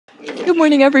Good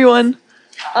morning, everyone.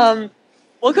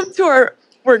 Welcome to our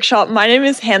workshop. My name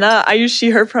is Hannah. I use she,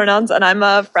 her pronouns, and I'm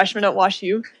a freshman at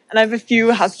WashU, and I have a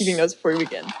few housekeeping notes before we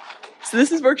begin. So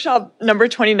this is workshop number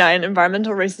 29,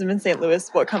 Environmental Racism in St. Louis,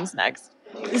 What Comes Next?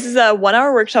 This is a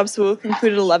 1-hour workshop, so we'll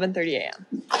conclude at 11:30 a.m.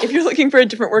 If you're looking for a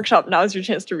different workshop, now is your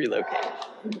chance to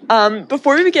relocate.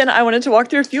 Before we begin, I wanted to walk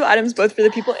through a few items, both for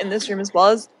the people in this room as well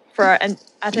as for our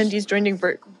attendees joining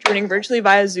virtually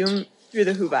via Zoom through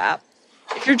the Whova app.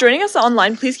 If you're joining us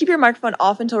online, please keep your microphone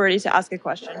off until ready to ask a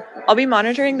question. I'll be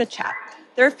monitoring the chat.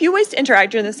 There are a few ways to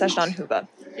interact during this session on Whova.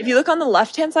 If you look on the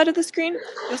left-hand side of the screen,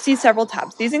 you'll see several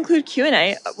tabs. These include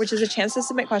Q&A, which is a chance to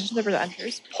submit questions to the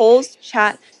presenters, polls,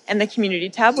 chat, and the community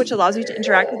tab, which allows you to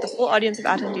interact with the full audience of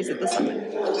attendees at the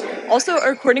summit. Also, a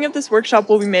recording of this workshop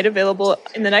will be made available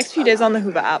in the next few days on the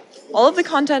Whova app. All of the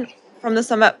content from the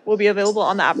summit will be available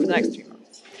on the app for the next 3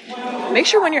 months. Make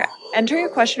sure when you're entering a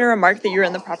question or remark that you're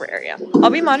in the proper area. I'll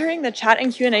be monitoring the chat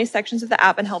and Q&A sections of the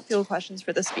app and help field questions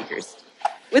for the speakers.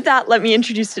 With that, let me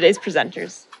introduce today's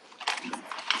presenters.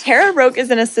 Tara Roque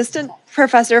is an assistant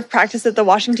professor of practice at the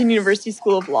Washington University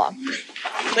School of Law.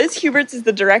 Liz Huberts is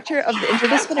the director of the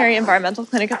Interdisciplinary Environmental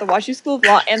Clinic at the WashU School of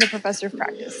Law and a professor of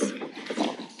practice.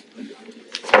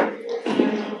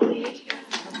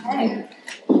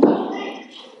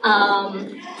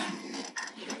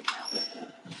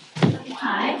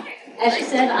 Hi. As you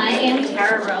said, I am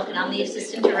Tara Roque, and I'm the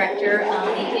Assistant Director of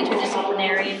the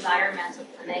Interdisciplinary Environmental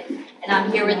Clinic. And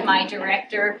I'm here with my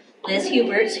director, Liz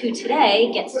Huberts, who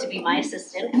today gets to be my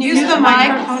assistant. Can you use the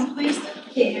microphone, please?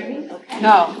 Can you hear me? Okay.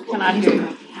 No, cannot hear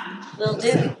you. Will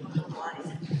do.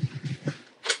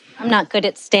 I'm not good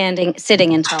at sitting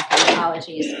and talking.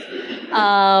 Apologies.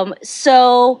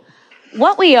 So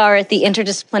what we are at the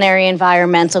Interdisciplinary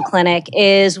Environmental Clinic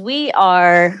is we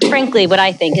are, frankly, what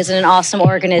I think is an awesome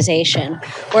organization.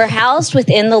 We're housed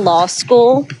within the law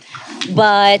school,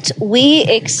 but we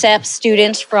accept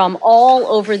students from all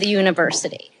over the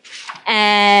university.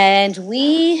 And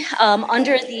we,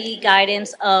 under the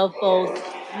guidance of both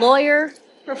lawyer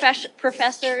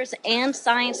professors and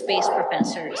science-based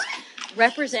professors,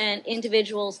 represent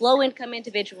individuals, low-income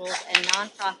individuals, and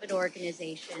nonprofit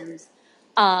organizations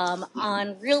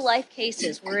on real-life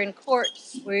cases. We're in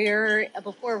courts, we're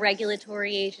before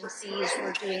regulatory agencies,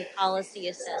 we're doing policy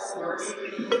assessments,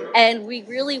 and we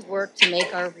really work to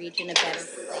make our region a better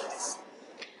place.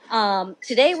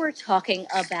 Today we're talking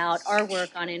about our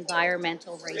work on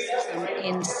environmental racism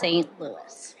in St.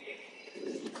 Louis.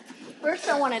 First,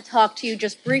 I want to talk to you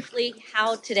just briefly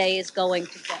how today is going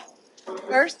to go.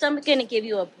 First, I'm going to give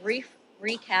you a brief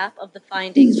recap of the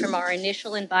findings from our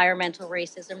initial environmental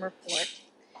racism report.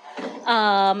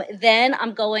 Then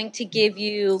I'm going to give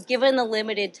you, given the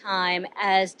limited time,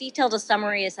 as detailed a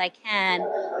summary as I can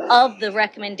of the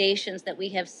recommendations that we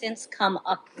have since come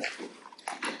up with.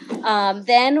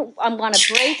 Then I'm going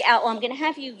to break out, I'm going to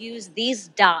have you use these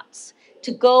dots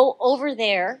to go over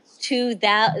there to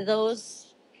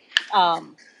those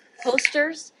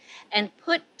posters and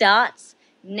put dots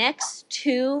next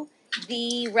to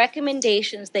the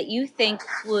recommendations that you think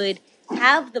would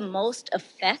have the most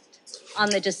effect on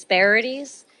the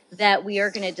disparities that we are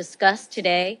going to discuss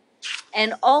today,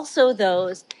 and also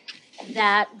those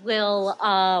that will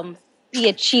be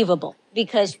achievable,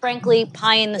 because frankly,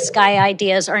 pie-in-the-sky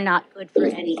ideas are not good for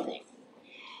anything.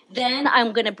 Then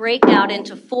I'm going to break out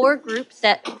into four groups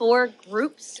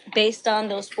based on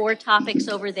those 4 topics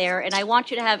over there, and I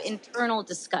want you to have internal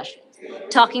discussions,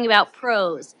 talking about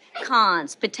pros,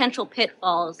 cons, potential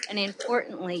pitfalls, and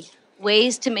importantly,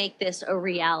 ways to make this a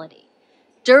reality.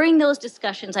 During those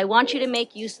discussions, I want you to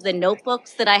make use of the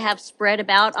notebooks that I have spread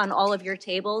about on all of your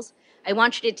tables. I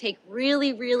want you to take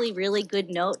really, really, really good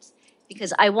notes,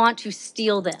 because I want to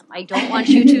steal them. I don't want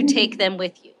you to take them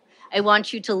with you. I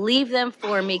want you to leave them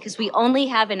for me, because we only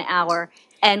have an hour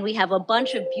and we have a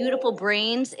bunch of beautiful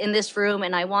brains in this room,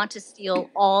 and I want to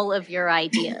steal all of your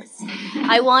ideas.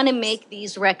 I want to make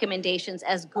these recommendations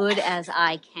as good as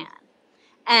I can.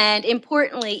 And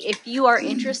importantly, if you are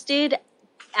interested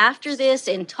after this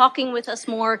in talking with us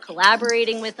more,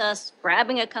 collaborating with us,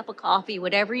 grabbing a cup of coffee,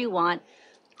 whatever you want,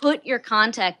 put your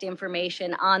contact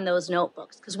information on those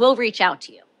notebooks, because we'll reach out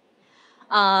to you.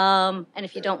 And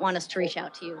if you don't want us to reach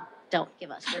out to you, don't give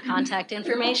us your contact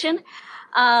information.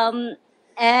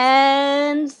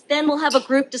 And then we'll have a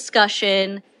group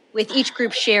discussion with each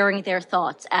group sharing their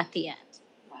thoughts at the end.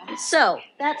 So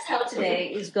that's how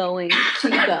today is going to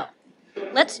go.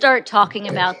 Let's start talking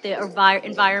about the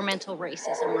environmental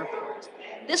racism report.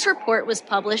 This report was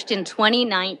published in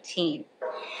 2019.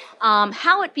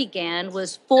 How it began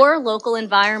was 4 local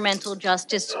environmental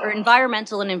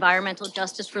and environmental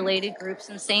justice related groups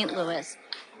in St. Louis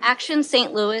Action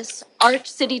St. Louis, Arch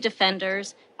City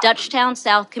Defenders, Dutchtown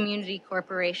South Community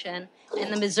Corporation,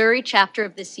 and the Missouri chapter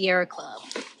of the Sierra Club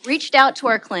reached out to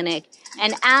our clinic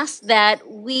and asked that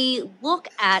we look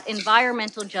at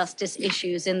environmental justice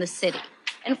issues in the city.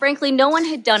 And frankly, no one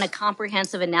had done a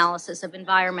comprehensive analysis of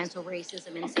environmental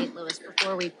racism in St. Louis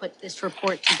before we put this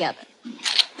report together.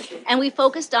 And we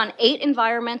focused on 8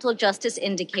 environmental justice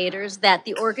indicators that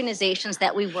the organizations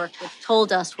that we worked with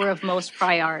told us were of most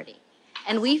priority.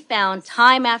 And we found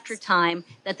time after time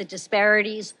that the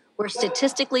disparities were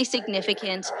statistically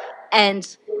significant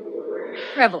and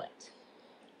prevalent.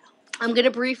 I'm going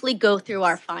to briefly go through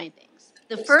our findings.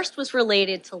 The first was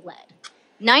related to lead.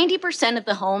 90% of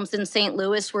the homes in St.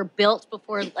 Louis were built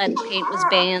before lead paint was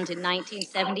banned in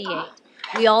 1978.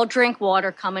 We all drink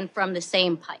water coming from the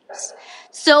same pipes.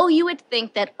 So you would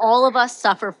think that all of us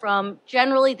suffer from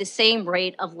generally the same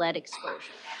rate of lead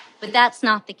exposure. But that's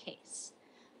not the case.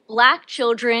 Black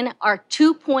children are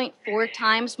 2.4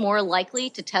 times more likely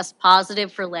to test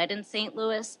positive for lead in St.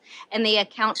 Louis, and they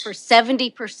account for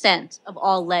 70% of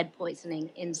all lead poisoning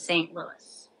in St.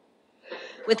 Louis.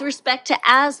 With respect to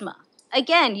asthma,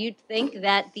 again, you'd think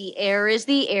that the air is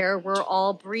the air we're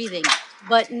all breathing,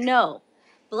 but no.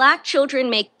 Black children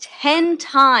make 10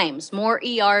 times more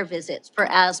ER visits for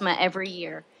asthma every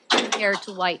year compared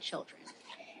to white children.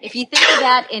 If you think of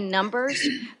that in numbers,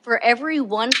 for every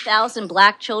 1,000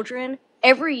 black children,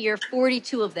 every year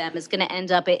 42 of them is going to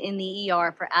end up in the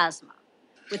ER for asthma.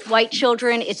 With white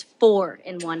children, it's 4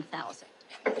 in 1,000.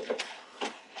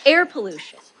 Air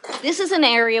pollution. This is an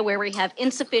area where we have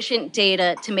insufficient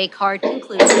data to make hard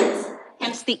conclusions,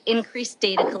 hence the increased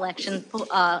data collection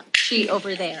sheet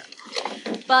over there.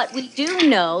 But we do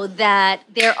know that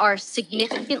there are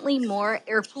significantly more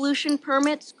air pollution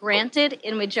permits granted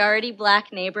in majority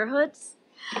black neighborhoods,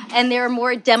 and there are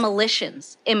more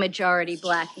demolitions in majority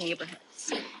black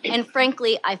neighborhoods. And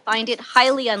frankly, I find it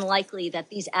highly unlikely that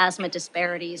these asthma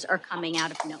disparities are coming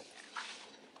out of nowhere.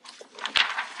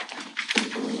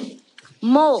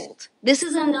 Mold. This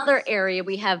is another area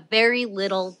we have very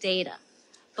little data.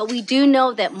 But we do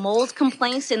know that mold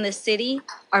complaints in the city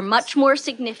are much more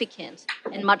significant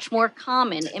and much more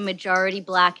common in majority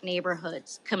black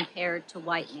neighborhoods compared to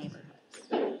white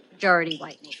neighborhoods, majority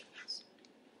white neighborhoods.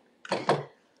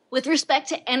 With respect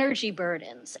to energy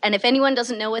burdens, and if anyone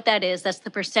doesn't know what that is, that's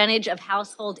the percentage of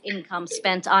household income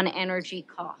spent on energy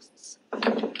costs.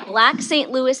 Black St.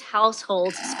 Louis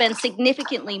households spend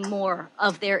significantly more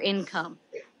of their income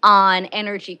on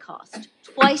energy costs,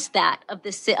 twice that of the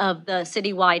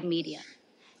citywide median.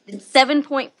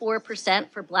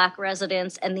 7.4% for black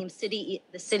residents, and the city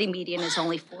median is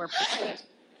only 4%.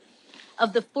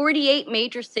 Of the 48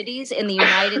 major cities in the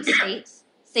United States,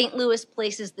 St. Louis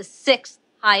places the 6th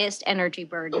highest energy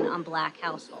burden on black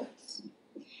households.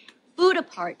 Food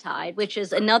apartheid, which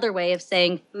is another way of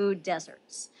saying food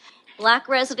deserts. Black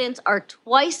residents are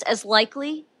twice as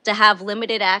likely to have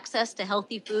limited access to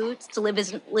healthy foods, to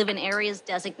live in areas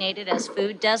designated as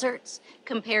food deserts,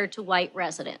 compared to white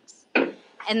residents.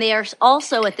 And they are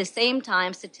also, at the same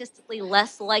time, statistically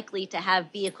less likely to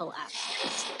have vehicle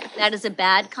access. That is a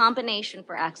bad combination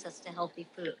for access to healthy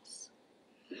foods.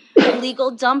 Illegal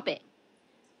dumping.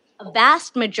 A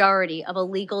vast majority of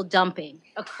illegal dumping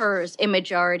occurs in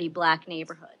majority black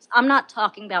neighborhoods. I'm not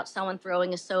talking about someone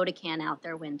throwing a soda can out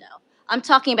their window. I'm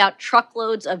talking about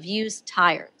truckloads of used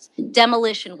tires,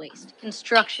 demolition waste,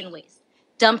 construction waste,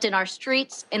 dumped in our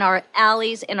streets, in our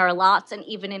alleys, in our lots, and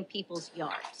even in people's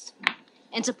yards.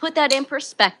 And to put that in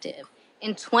perspective,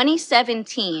 in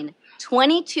 2017,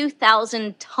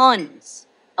 22,000 tons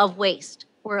of waste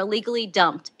were illegally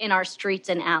dumped in our streets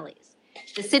and alleys.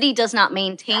 The city does not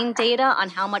maintain data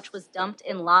on how much was dumped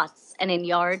in lots and in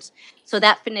yards, so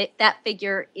that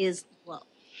figure is low.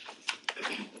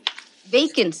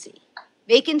 Vacancy.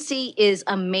 Vacancy is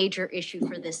a major issue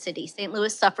for this city. St.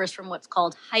 Louis suffers from what's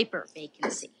called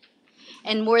hyper-vacancy.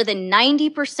 And more than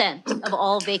 90% of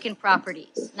all vacant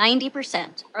properties,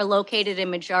 90%, are located in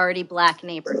majority black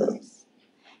neighborhoods.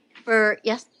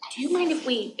 Yes? Do you mind if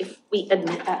we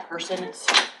admit that person is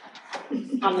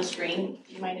on the screen?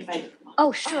 Do you mind if I?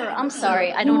 Oh, sure. I'm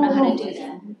sorry. I don't know how to do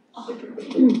that.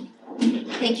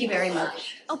 Thank you very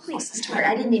much. Oh, please. Sorry,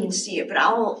 I didn't even see it, but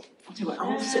I'll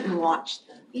sit and watch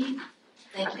the feed.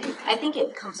 Thank you. I think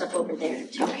it comes up over there,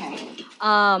 too. Okay.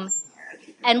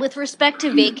 And with respect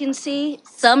to vacancy,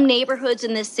 some neighborhoods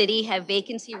in this city have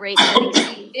vacancy rates that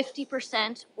exceed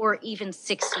 50% or even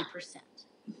 60%.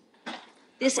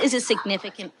 This is a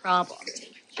significant problem.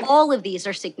 All of these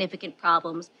are significant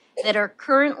problems that are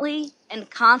currently and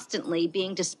constantly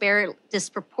being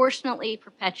disproportionately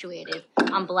perpetuated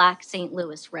on black St.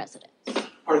 Louis residents.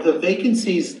 Are the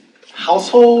vacancies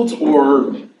households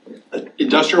or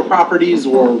industrial properties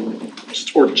or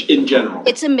in general?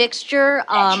 It's a mixture.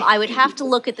 I would have to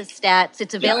look at the stats.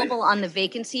 It's available on the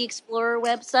Vacancy Explorer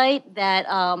website that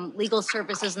Legal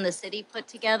Services in the City put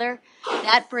together.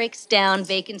 That breaks down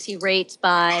vacancy rates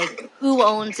by who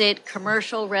owns it,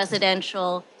 commercial,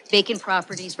 residential, vacant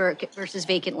properties versus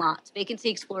vacant lots. Vacancy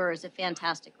Explorer is a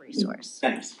fantastic resource.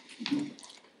 Thanks.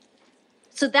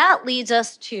 So that leads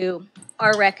us to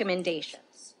our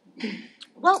recommendations.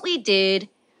 What we did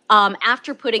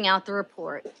after putting out the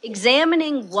report,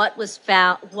 examining what was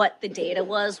found, what the data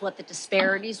was, what the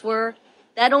disparities were,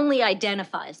 that only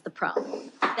identifies the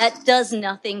problem. That does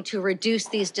nothing to reduce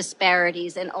these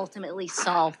disparities and ultimately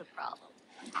solve the problem.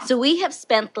 So we have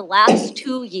spent the last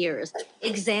 2 years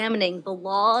examining the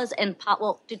laws and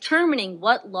determining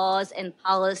what laws and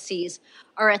policies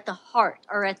are at the heart,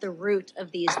 are at the root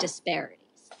of these disparities.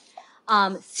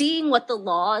 Seeing what the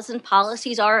laws and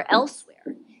policies are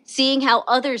elsewhere, seeing how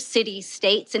other cities,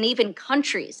 states, and even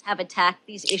countries have attacked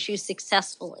these issues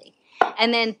successfully,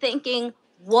 and then thinking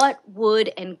what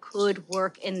would and could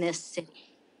work in this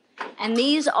city. And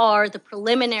these are the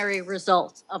preliminary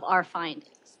results of our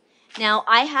findings. Now,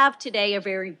 I have today a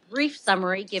very brief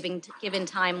summary given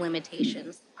time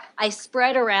limitations. I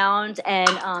spread around, and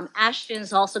Ashton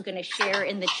is also going to share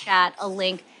in the chat a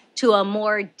link to a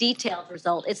more detailed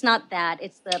result. It's not that,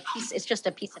 it's the piece, it's just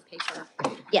a piece of paper.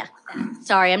 Yeah,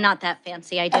 sorry, I'm not that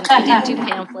fancy. I didn't do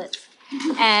pamphlets.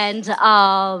 And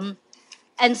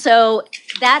so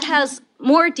that has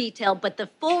more detail, but the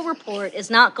full report is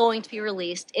not going to be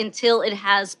released until it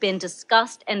has been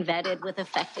discussed and vetted with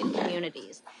affected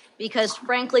communities. Because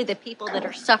frankly, the people that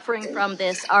are suffering from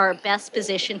this are best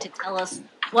positioned to tell us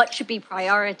what should be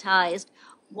prioritized,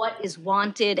 what is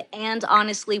wanted, and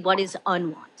honestly, what is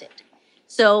unwanted.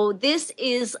 So this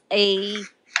is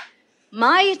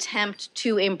my attempt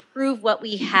to improve what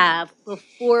we have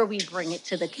before we bring it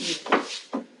to the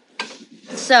community.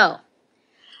 So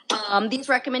these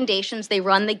recommendations, they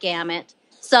run the gamut.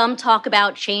 Some talk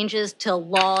about changes to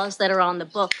laws that are on the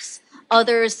books.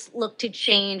 Others look to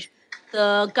change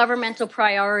the governmental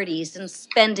priorities and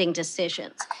spending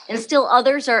decisions. And still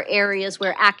others are areas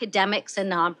where academics and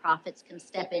nonprofits can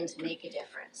step in to make a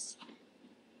difference.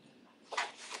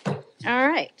 All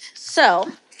right, so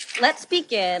let's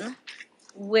begin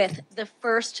with the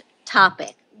first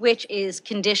topic, which is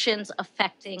conditions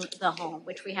affecting the home,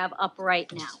 which we have up right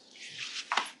now.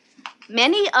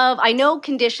 I know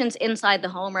conditions inside the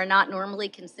home are not normally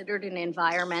considered an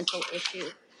environmental issue,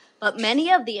 but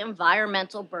many of the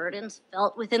environmental burdens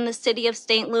felt within the city of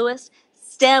St. Louis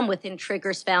stem within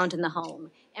triggers found in the home,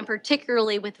 and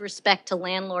particularly with respect to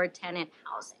landlord-tenant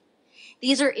housing.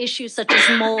 These are issues such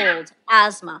as mold,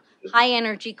 asthma, high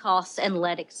energy costs, and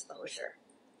lead exposure.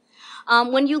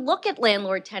 When you look at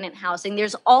landlord-tenant housing,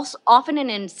 there's also often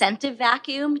an incentive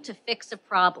vacuum to fix a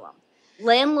problem.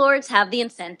 Landlords have the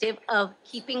incentive of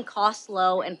keeping costs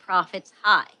low and profits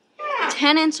high.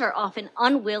 Tenants are often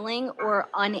unwilling or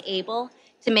unable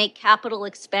to make capital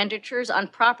expenditures on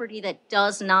property that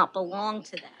does not belong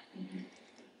to them.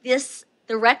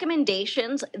 The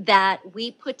recommendations that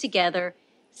we put together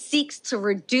seeks to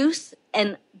reduce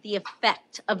the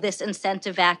effect of this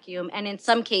incentive vacuum and in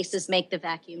some cases make the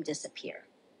vacuum disappear.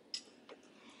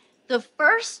 The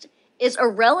first is a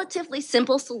relatively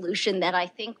simple solution that I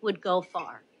think would go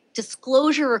far.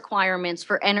 Disclosure requirements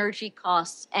for energy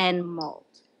costs and mold.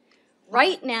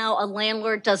 Right now, a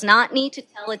landlord does not need to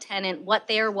tell a tenant what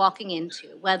they are walking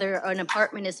into, whether an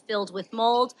apartment is filled with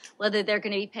mold, whether they're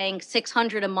going to be paying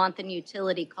 $600 a month in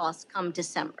utility costs come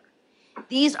December.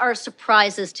 These are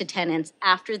surprises to tenants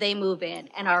after they move in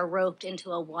and are roped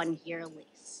into a 1-year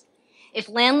lease. If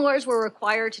landlords were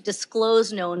required to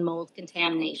disclose known mold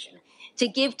contamination, to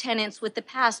give tenants with the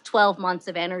past 12 months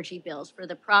of energy bills for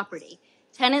the property,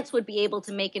 tenants would be able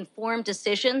to make informed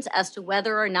decisions as to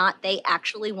whether or not they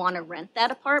actually want to rent that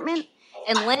apartment,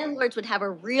 and landlords would have a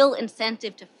real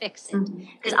incentive to fix it.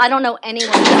 Because I don't know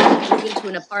anyone who's going to move into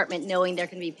an apartment knowing they're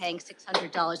going to be paying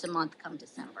 $600 a month come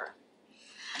December.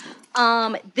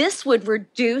 This would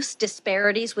reduce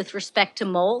disparities with respect to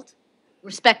mold,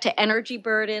 respect to energy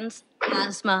burdens,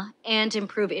 asthma, and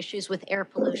improve issues with air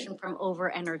pollution from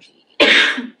over-energy.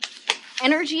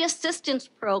 Energy assistance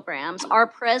programs are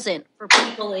present for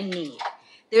people in need.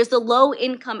 There's the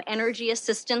low-income energy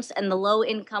assistance and the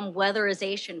low-income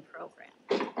weatherization program.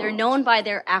 They're known by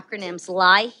their acronyms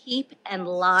LIHEAP and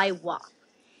LIWAP.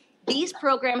 These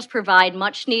programs provide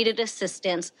much-needed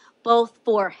assistance both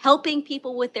for helping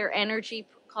people with their energy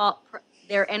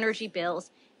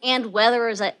bills and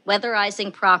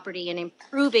weatherizing property and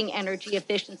improving energy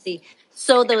efficiency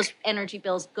so those energy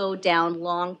bills go down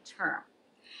long term.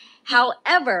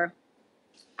 However,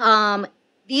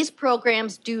 these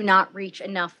programs do not reach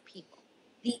enough people.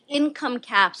 The income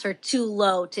caps are too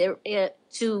low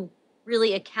to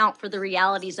really account for the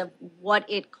realities of what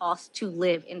it costs to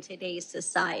live in today's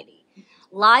society.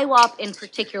 LIHWAP in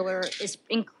particular is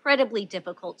incredibly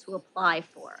difficult to apply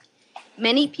for.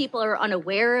 Many people are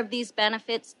unaware of these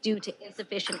benefits due to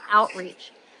insufficient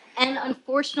outreach. And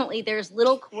unfortunately, there's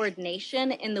little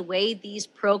coordination in the way these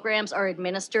programs are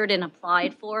administered and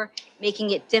applied for, making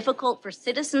it difficult for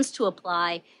citizens to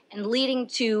apply and leading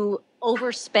to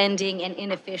overspending and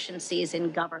inefficiencies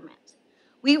in government.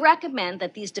 We recommend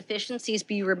that these deficiencies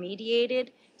be remediated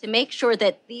to make sure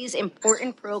that these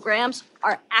important programs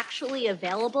are actually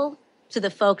available to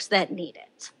the folks that need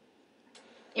it.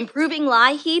 Improving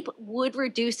LIHEAP would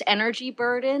reduce energy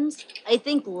burdens. I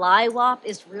think LIHWAP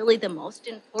is really the most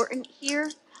important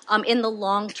here, in the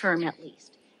long term at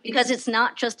least, because it's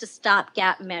not just a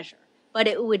stopgap measure, but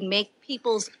it would make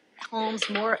people's homes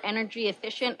more energy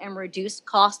efficient and reduce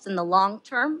costs in the long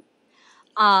term,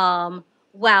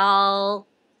 while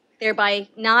thereby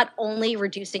not only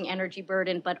reducing energy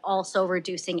burden, but also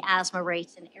reducing asthma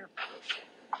rates and air pollution.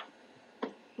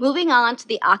 Moving on to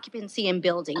the occupancy and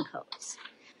building codes.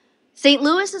 St.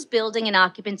 Louis's building and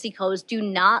occupancy codes do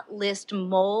not list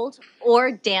mold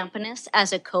or dampness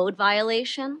as a code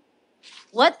violation.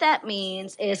 What that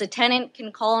means is a tenant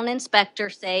can call an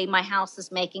inspector, say, my house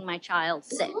is making my child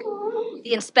sick.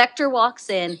 The inspector walks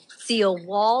in, see a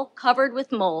wall covered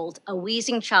with mold, a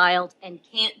wheezing child, and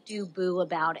can't do boo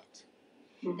about it.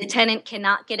 The tenant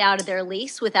cannot get out of their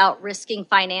lease without risking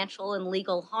financial and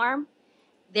legal harm.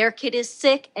 Their kid is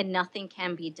sick and nothing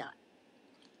can be done.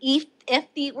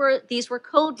 If these were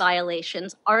code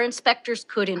violations, our inspectors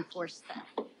could enforce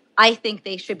them. I think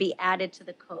they should be added to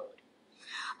the code.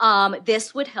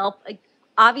 This would help,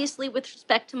 obviously, with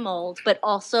respect to mold, but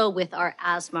also with our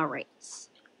asthma rates.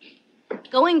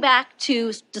 Going back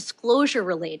to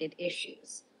disclosure-related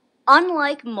issues,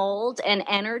 unlike mold and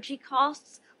energy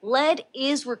costs, lead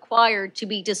is required to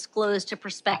be disclosed to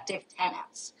prospective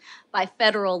tenants by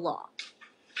federal law.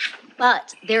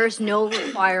 But there is no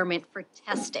requirement for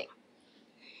testing.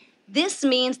 This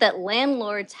means that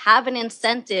landlords have an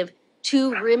incentive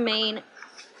to remain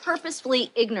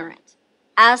purposefully ignorant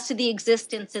as to the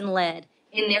existence in lead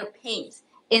in their paint,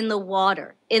 in the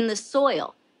water, in the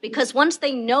soil, because once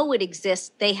they know it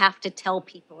exists, they have to tell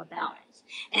people about it.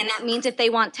 And that means if they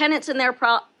want tenants in their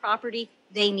property,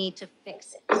 they need to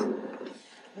fix it.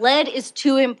 Lead is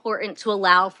too important to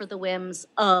allow for the whims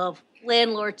of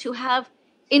landlords who have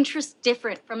interests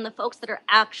different from the folks that are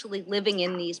actually living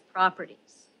in these properties.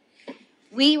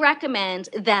 We recommend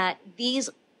that these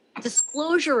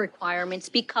disclosure requirements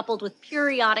be coupled with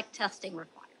periodic testing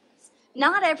requirements.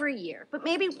 Not every year, but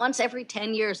maybe once every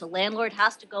 10 years, a landlord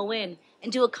has to go in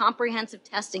and do a comprehensive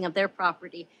testing of their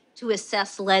property to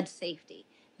assess lead safety.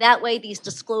 That way, these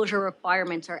disclosure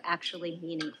requirements are actually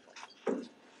meaningful.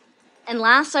 And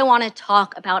last, I want to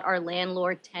talk about our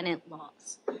landlord-tenant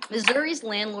laws. Missouri's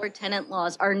landlord-tenant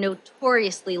laws are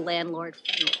notoriously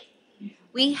landlord-friendly.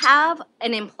 We have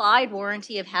an implied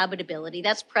warranty of habitability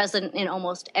that's present in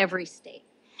almost every state.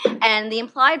 And the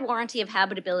implied warranty of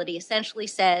habitability essentially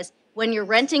says when you're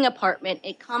renting an apartment,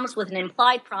 it comes with an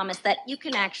implied promise that you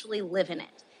can actually live in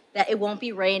it, that it won't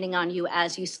be raining on you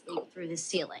as you sleep through the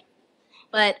ceiling.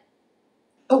 But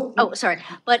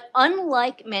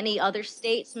unlike many other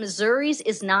states, Missouri's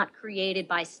is not created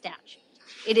by statute.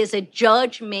 It is a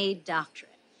judge-made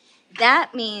doctrine.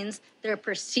 That means there are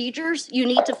procedures you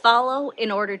need to follow in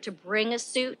order to bring a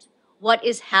suit. What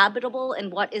is habitable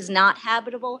and what is not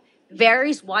habitable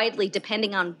varies widely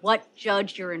depending on what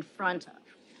judge you're in front of.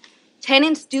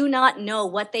 Tenants do not know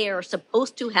what they are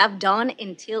supposed to have done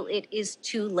until it is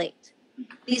too late.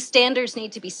 These standards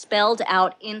need to be spelled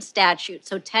out in statute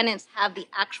so tenants have the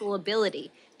actual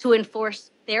ability to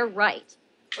enforce their right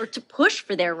or to push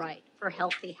for their right for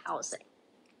healthy housing.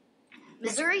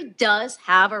 Missouri does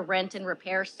have a rent and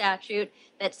repair statute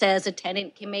that says a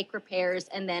tenant can make repairs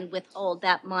and then withhold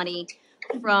that money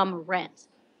from rent.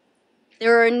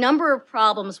 There are a number of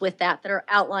problems with that are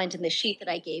outlined in the sheet that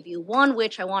I gave you. One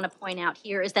which I want to point out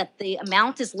here is that the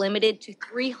amount is limited to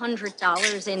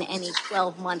 $300 in any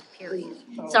 12-month period.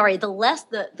 Sorry,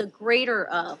 the greater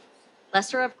of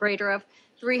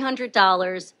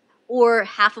 $300 or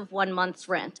half of 1 month's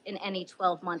rent in any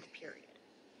 12-month period.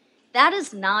 That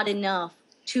is not enough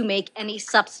to make any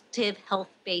substantive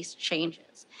health-based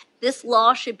changes. This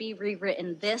law should be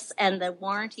rewritten, this and the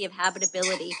warranty of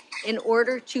habitability, in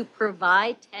order to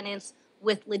provide tenants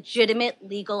with legitimate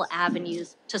legal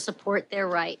avenues to support their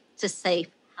right to safe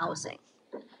housing.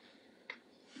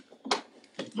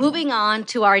 Moving on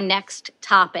to our next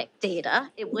topic, data.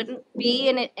 It wouldn't be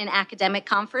an academic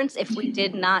conference if we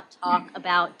did not talk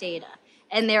about data.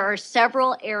 And there are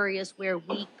several areas where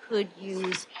we could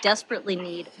desperately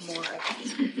need more of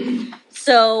it.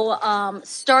 So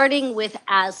starting with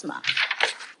asthma.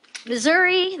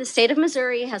 Missouri, the state of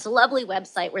Missouri has a lovely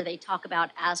website where they talk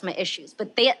about asthma issues,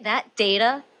 but that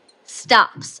data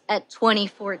stops at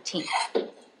 2014.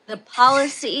 The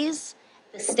policies,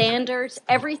 the standards,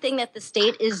 everything that the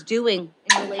state is doing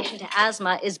in relation to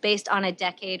asthma is based on a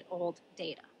decade-old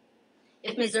data.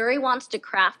 If Missouri wants to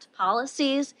craft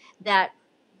policies that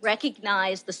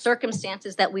recognize the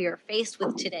circumstances that we are faced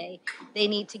with today, they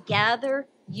need to gather,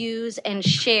 use, and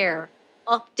share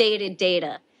updated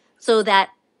data so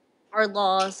that our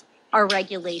laws, our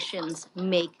regulations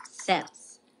make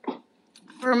sense.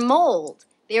 For mold,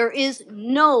 there is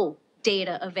no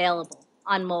data available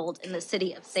on mold in the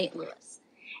city of St. Louis.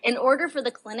 In order for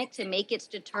the clinic to make its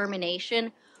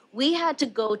determination, we had to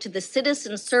go to the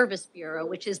Citizen Service Bureau,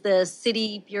 which is the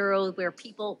city bureau where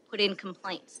people put in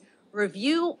complaints,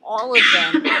 review all of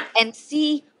them, and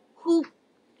see who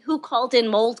called in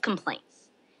mold complaints.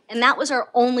 And that was our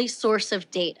only source of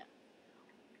data.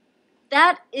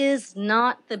 That is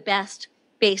not the best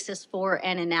basis for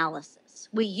an analysis.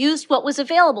 We used what was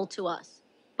available to us,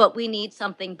 but we need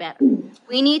something better.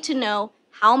 We need to know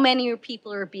how many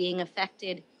people are being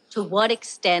affected, to what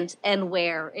extent, and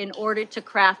where, in order to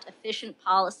craft efficient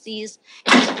policies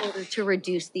in order to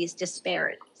reduce these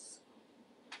disparities.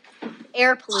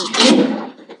 Air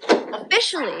pollution.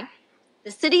 Officially,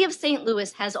 the city of St.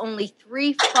 Louis has only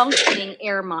 3 functioning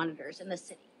air monitors in the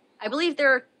city. I believe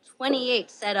there are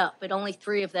 28 set up, but only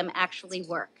 3 of them actually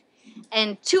work.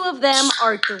 And 2 of them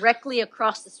are directly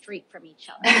across the street from each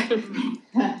other.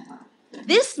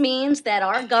 This means that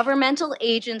our governmental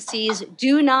agencies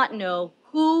do not know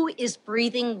who is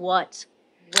breathing what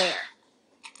where.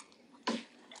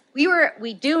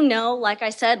 We do know, like I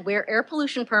said, where air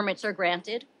pollution permits are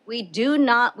granted. We do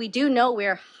know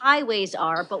where highways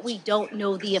are, but we don't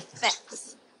know the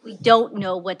effects. We don't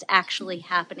know what's actually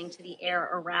happening to the air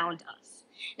around us.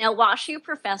 Now, WashU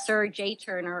professor Jay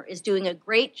Turner is doing a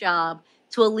great job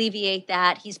to alleviate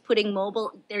that.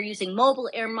 They're using mobile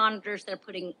air monitors. They're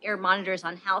putting air monitors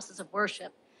on houses of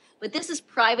worship. But this is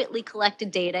privately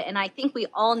collected data, and I think we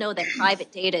all know that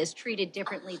private data is treated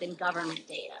differently than government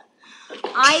data.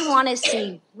 I want to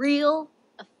see real,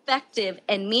 effective,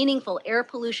 and meaningful air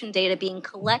pollution data being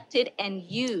collected and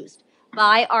used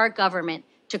by our government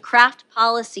to craft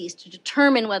policies to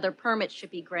determine whether permits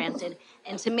should be granted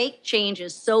and to make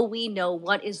changes so we know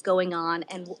what is going on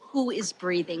and who is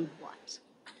breathing what.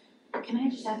 Can I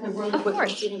just ask a really quick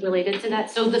question related to that?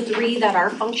 So the 3 that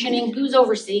are functioning, who's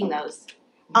overseeing those?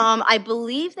 I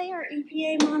believe they are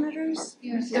EPA monitors.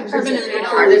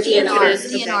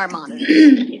 DNR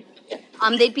monitors.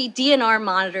 They'd be DNR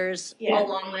monitors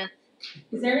along with.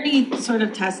 Is there any sort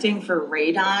of testing for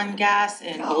radon gas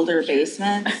in older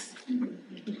basements?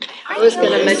 I was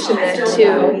going to mention that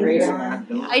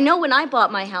too. I know when I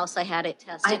bought my house, I had it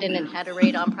tested and it had a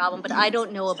radon problem, but I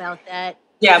don't know about that.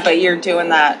 Yeah, but you're doing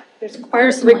that. There's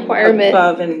a requirement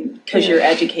Above and because you're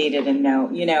educated and know,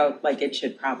 like it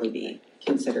should probably be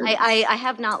considered. I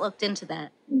have not looked into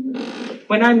that.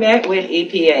 When I met with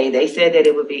EPA, they said that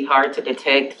it would be hard to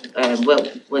detect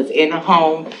what was in a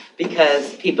home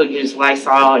because people use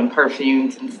Lysol and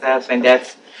perfumes and stuff, and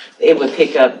it would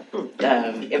pick up,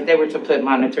 if they were to put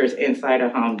monitors inside a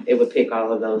home, it would pick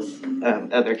all of those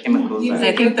other chemicals up.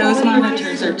 I think those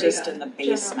monitors are just in the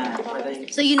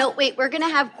basement. So, wait, we're going to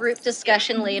have group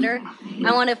discussion later.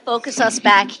 I want to focus us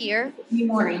back here.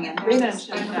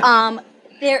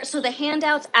 So the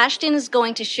handouts, Ashton is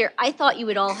going to share. I thought you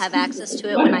would all have access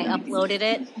to it when I uploaded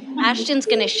it. Ashton's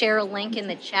going to share a link in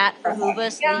the chat for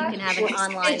Hooba so that you can have an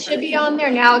online. It should be on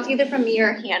there now. It's either from me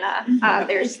or Hannah.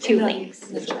 There's 2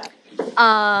 links.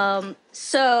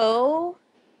 So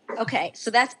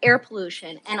that's air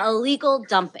pollution and illegal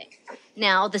dumping.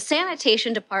 Now, the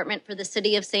sanitation department for the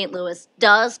city of St. Louis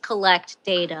does collect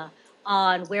data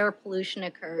on where pollution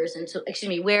occurs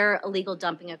where illegal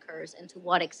dumping occurs and to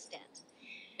what extent.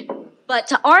 But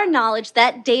to our knowledge,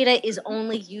 that data is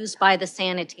only used by the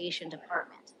sanitation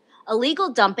department. Illegal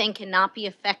dumping cannot be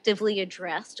effectively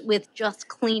addressed with just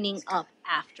cleaning up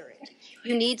after it.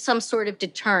 You need some sort of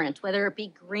deterrent, whether it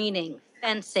be greening,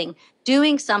 fencing,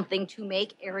 doing something to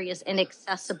make areas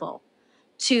inaccessible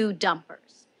to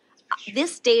dumpers.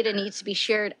 This data needs to be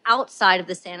shared outside of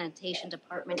the sanitation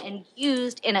department and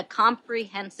used in a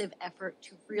comprehensive effort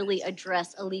to really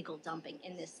address illegal dumping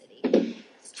in this city.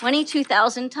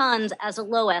 22,000 tons as a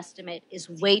low estimate is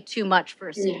way too much for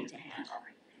a city to handle.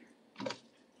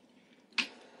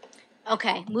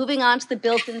 Okay, moving on to the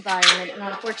built environment, and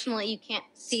unfortunately you can't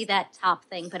see that top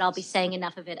thing, but I'll be saying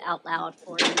enough of it out loud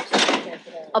for you.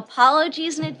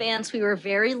 Apologies in advance, we were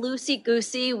very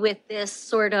loosey-goosey with this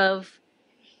sort of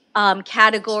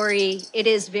category. It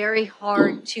is very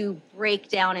hard to break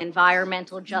down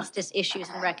environmental justice issues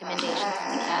and recommendations into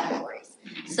categories.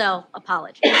 So,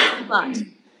 apologies. But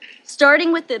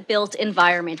starting with the built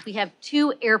environment, we have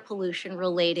 2 air pollution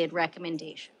related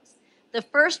recommendations. The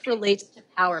first relates to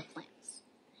power plants.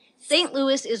 St.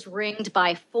 Louis is ringed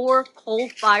by 4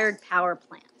 coal-fired power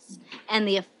plants, and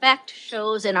the effect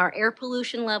shows in our air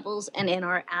pollution levels and in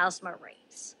our asthma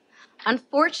rates.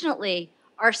 Unfortunately,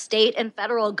 our state and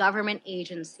federal government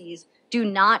agencies do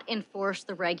not enforce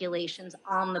the regulations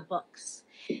on the books.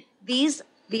 These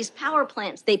power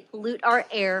plants, they pollute our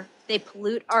air, they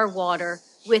pollute our water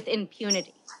with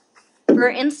impunity. For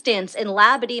instance, in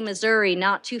Labadie, Missouri,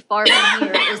 not too far from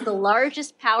here, is the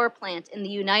largest power plant in the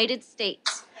United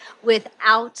States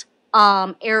without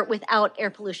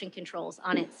air pollution controls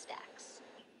on its stacks.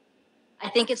 I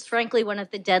think it's frankly one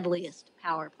of the deadliest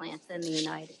power plants in the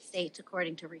United States,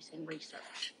 according to recent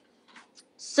research.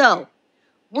 So,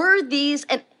 were these,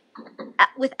 and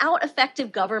without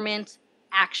effective government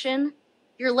action,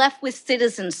 you're left with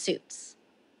citizen suits.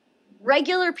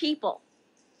 Regular people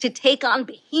to take on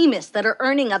behemoths that are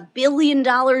earning $1 billion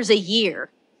a year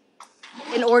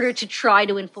in order to try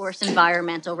to enforce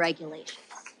environmental regulations.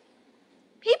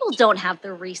 People don't have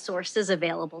the resources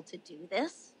available to do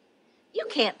this. You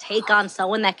can't take on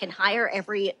someone that can hire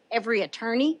every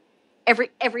attorney,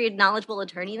 every knowledgeable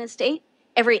attorney in the state,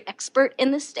 every expert in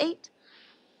the state.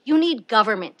 You need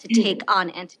government to take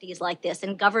on entities like this,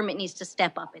 and government needs to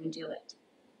step up and do it.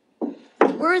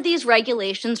 Were these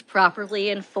regulations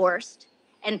properly enforced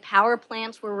and power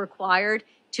plants were required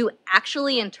to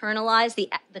actually internalize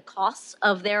the costs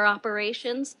of their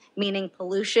operations, meaning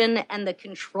pollution and the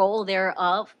control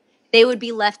thereof, they would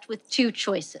be left with 2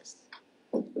 choices.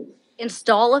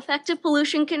 Install effective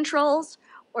pollution controls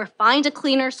or find a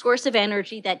cleaner source of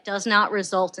energy that does not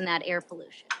result in that air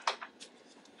pollution.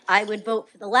 I would vote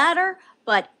for the latter,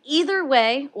 but either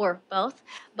way, or both,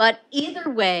 but either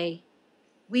way,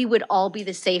 we would all be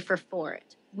the safer for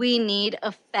it. We need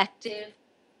effective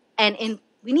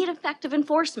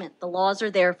enforcement. The laws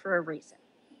are there for a reason.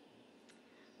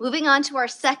 Moving on to our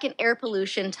second air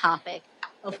pollution topic.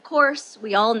 Of course,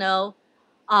 we all know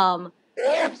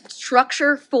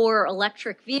structure for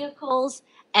electric vehicles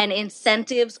and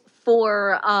incentives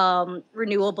for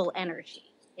renewable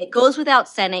energy. It goes without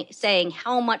saying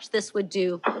how much this would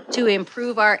do to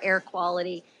improve our air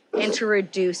quality and to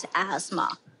reduce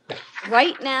asthma.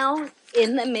 Right now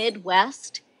in the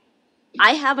Midwest,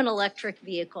 I have an electric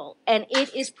vehicle, and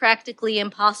it is practically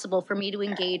impossible for me to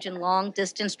engage in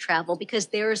long-distance travel because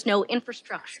there is no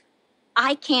infrastructure.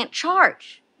 I can't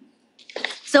charge.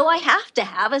 So we have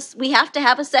to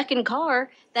have a second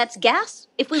car that's gas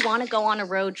if we want to go on a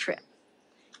road trip.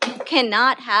 You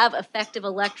cannot have an effective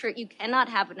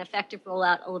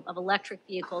rollout of electric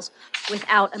vehicles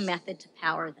without a method to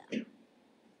power them.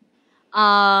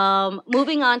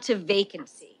 Moving on to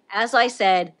vacancy. As I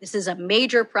said, this is a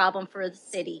major problem for the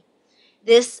city.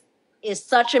 This is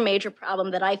such a major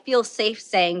problem that I feel safe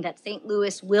saying that St.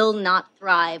 Louis will not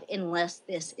thrive unless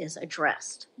this is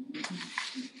addressed.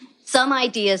 Some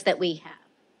ideas that we have.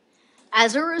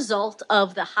 As a result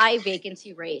of the high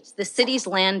vacancy rates, the city's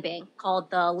land bank, called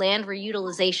the Land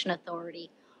Reutilization Authority,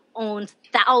 owns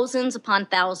thousands upon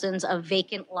thousands of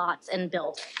vacant lots and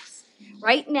buildings.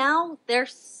 Right now, they're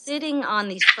sitting on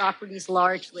these properties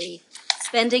largely,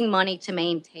 spending money to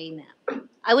maintain them.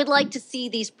 I would like to see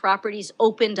these properties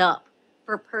opened up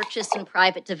for purchase and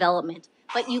private development,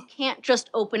 but you can't just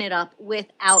open it up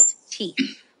without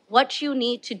teeth. What you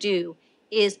need to do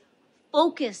is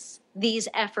focus these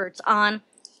efforts on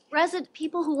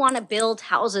people who want to build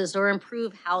houses or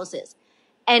improve houses,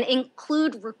 and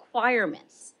include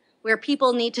requirements where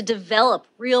people need to develop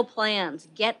real plans,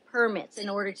 get permits in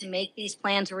order to make these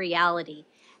plans a reality,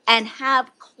 and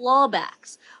have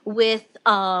clawbacks with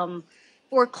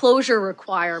foreclosure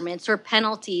requirements or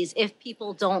penalties if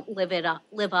people don't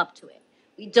live up to it.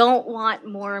 We don't want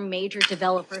more major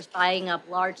developers buying up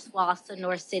large swaths of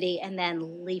North City and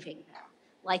then leaving them,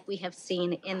 like we have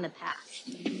seen in the past.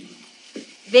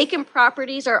 Vacant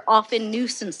properties are often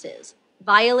nuisances,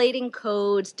 violating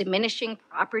codes, diminishing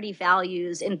property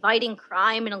values, inviting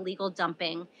crime and illegal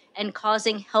dumping, and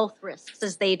causing health risks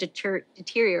as they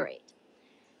deteriorate.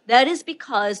 That is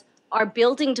because our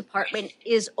building department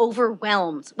is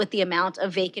overwhelmed with the amount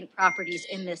of vacant properties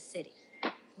in this city.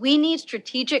 We need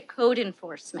strategic code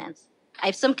enforcement. I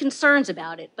have some concerns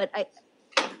about it, but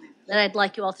that I'd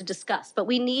like you all to discuss. But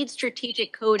we need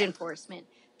strategic code enforcement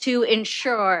to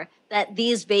ensure that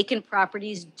these vacant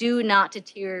properties do not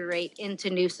deteriorate into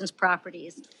nuisance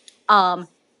properties.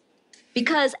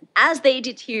 Because as they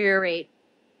deteriorate,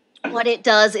 what it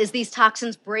does is these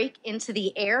toxins break into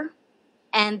the air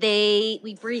and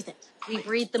we breathe it. We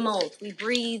breathe the mold, we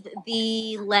breathe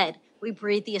the lead, we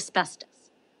breathe the asbestos.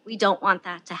 We don't want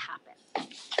that to happen.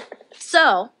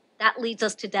 So that leads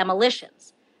us to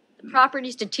demolitions. The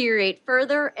properties deteriorate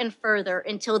further and further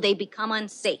until they become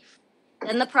unsafe.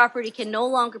 Then the property can no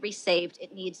longer be saved.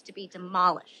 It needs to be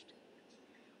demolished.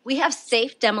 We have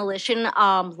safe demolition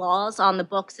laws on the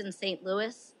books in St.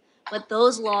 Louis, but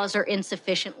those laws are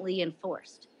insufficiently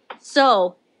enforced.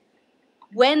 So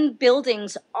when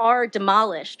buildings are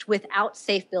demolished without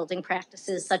safe building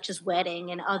practices such as wetting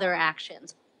and other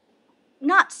actions,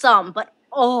 not some, but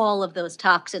all of those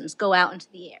toxins go out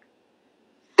into the air.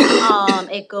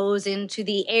 It goes into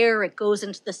the air, it goes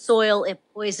into the soil, it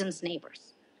poisons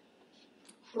neighbors.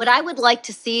 What I would like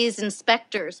to see is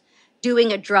inspectors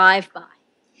doing a drive-by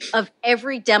of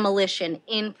every demolition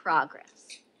in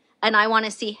progress. And I want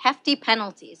to see hefty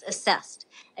penalties assessed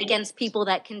against people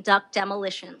that conduct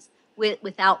demolitions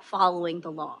without following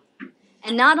the law.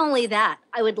 And not only that,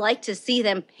 I would like to see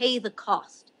them pay the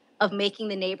cost of making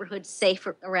the neighborhood safe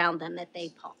around them that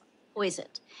they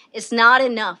poisoned. It's not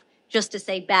enough just to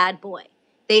say bad boy.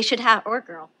 They should have, or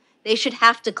girl, they should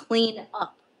have to clean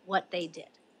up what they did.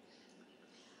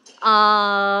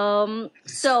 So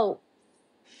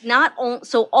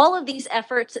all of these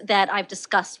efforts that I've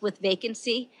discussed with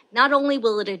vacancy, not only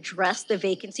will it address the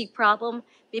vacancy problem,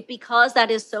 but because that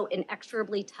is so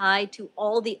inexorably tied to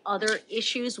all the other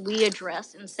issues we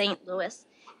address in St. Louis,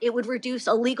 it would reduce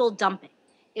illegal dumping.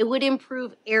 It would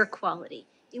improve air quality.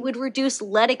 It would reduce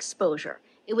lead exposure.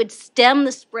 It would stem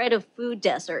the spread of food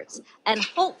deserts. And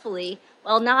hopefully,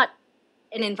 while not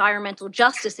an environmental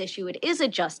justice issue, it is a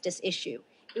justice issue.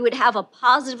 It would have a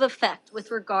positive effect with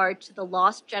regard to the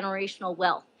lost generational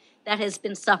wealth that has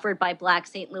been suffered by Black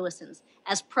St. Louisans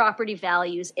as property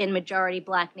values in majority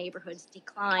Black neighborhoods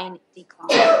decline.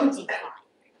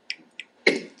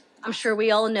 I'm sure we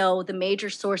all know the major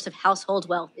source of household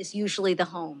wealth is usually the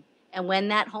home. And when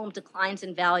that home declines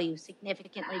in value,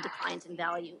 significantly declines in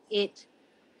value, it's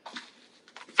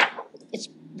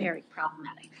very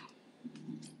problematic.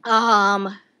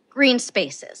 Green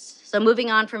spaces. So moving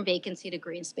on from vacancy to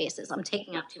green spaces. I'm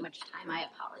taking up too much time, I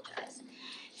apologize.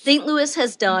 St. Louis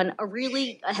has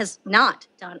not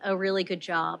done a really good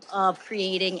job of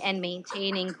creating and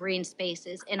maintaining green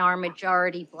spaces in our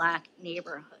majority Black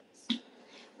neighborhoods.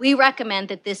 We recommend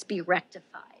that this be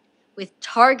rectified with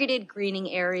targeted greening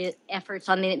area efforts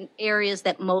on the areas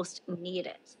that most need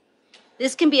it.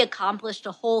 This can be accomplished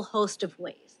a whole host of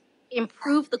ways.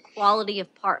 Improve the quality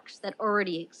of parks that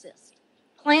already exist.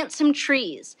 Plant some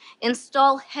trees,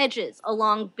 install hedges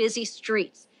along busy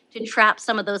streets to trap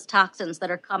some of those toxins that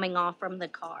are coming off from the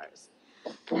cars.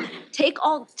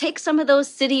 Take some of those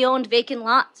city-owned vacant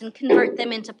lots and convert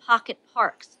them into pocket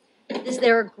parks.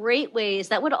 There are great ways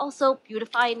that would also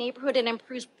beautify a neighborhood and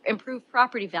improve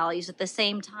property values at the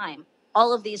same time.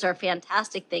 All of these are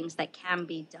fantastic things that can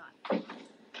be done.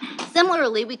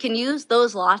 Similarly, we can use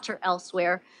those lots or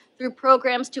elsewhere through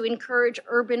programs to encourage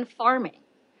urban farming.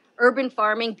 Urban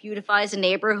farming beautifies a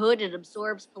neighborhood, it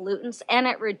absorbs pollutants, and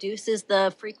it reduces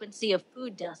the frequency of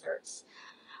food deserts.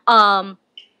 And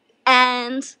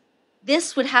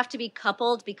this would have to be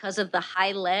coupled, because of the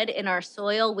high lead in our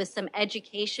soil, with some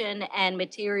education and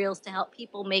materials to help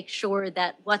people make sure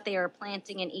that what they are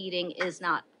planting and eating is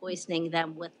not poisoning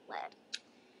them with lead.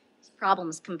 These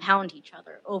problems compound each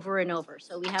other over and over,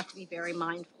 so we have to be very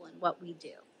mindful in what we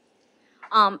do.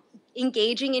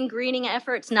 Engaging in greening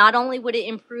efforts, not only would it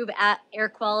improve air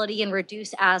quality and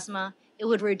reduce asthma, it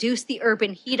would reduce the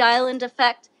urban heat island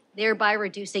effect, thereby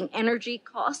reducing energy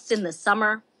costs in the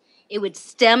summer. It would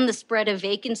stem the spread of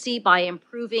vacancy by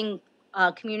improving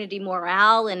community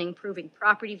morale and improving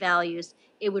property values.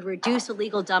 It would reduce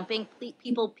illegal dumping.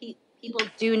 People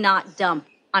do not dump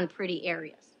on pretty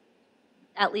areas,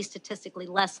 at least statistically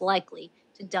less likely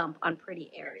to dump on pretty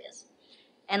areas.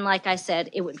 And like I said,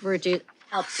 it would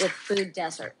help with food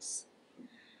deserts.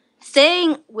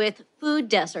 Staying with food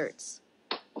deserts,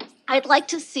 I'd like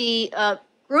to see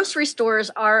grocery stores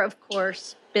are, of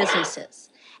course, businesses.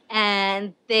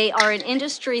 And they are an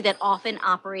industry that often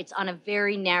operates on a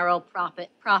very narrow profit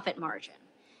margin.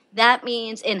 That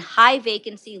means in high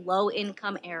vacancy, low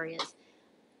income areas,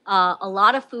 a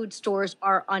lot of food stores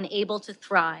are unable to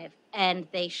thrive and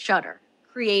they shutter,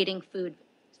 creating food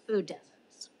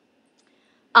deserts.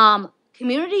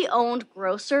 Community-owned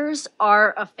grocers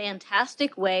are a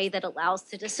fantastic way that allows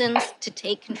citizens to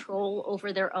take control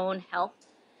over their own health,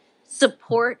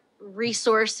 support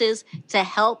resources to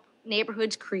help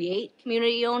neighborhoods create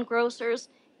community-owned grocers,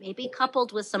 maybe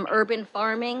coupled with some urban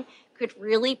farming, could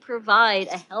really provide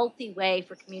a healthy way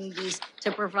for communities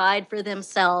to provide for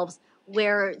themselves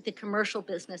where the commercial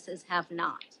businesses have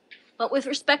not. But with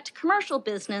respect to commercial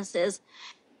businesses,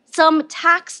 some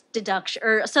tax deduction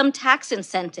or some tax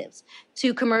incentives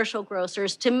to commercial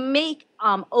grocers to make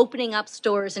opening up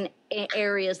stores in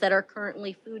areas that are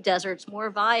currently food deserts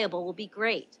more viable will be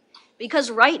great.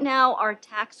 Because right now our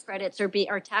tax credits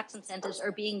our tax incentives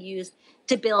are being used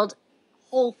to build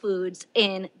Whole Foods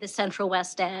in the Central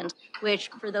West End, which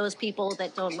for those people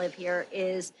that don't live here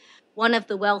is one of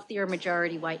the wealthier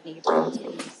majority white neighborhoods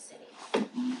in the city.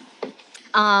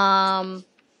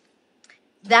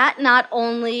 That not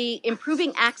only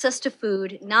improving access to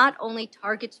food not only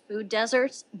targets food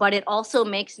deserts, but it also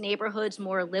makes neighborhoods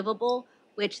more livable,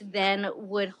 which then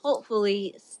would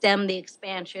hopefully stem the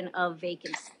expansion of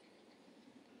vacancy.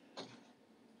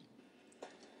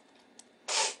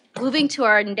 Moving to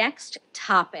our next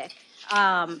topic,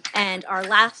 and our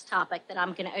last topic that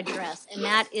I'm going to address, and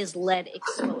that is lead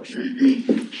exposure.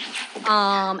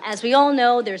 As we all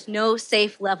know, there's no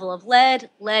safe level of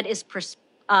lead. Lead is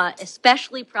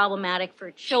especially problematic for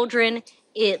children.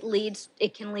 It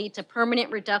can lead to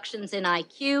permanent reductions in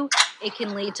IQ. It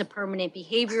can lead to permanent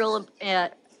behavioral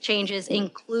changes,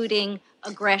 including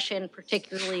aggression,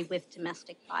 particularly with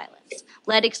domestic violence.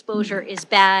 Lead exposure is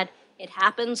bad. It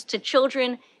happens to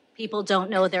children. People don't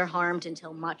know they're harmed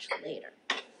until much later.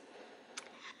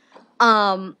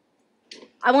 I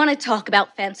want to talk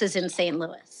about fences in St.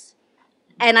 Louis.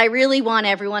 And I really want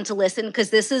everyone to listen because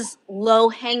this is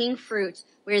low-hanging fruit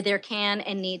where there can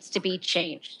and needs to be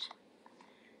changed.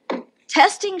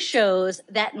 Testing shows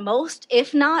that most,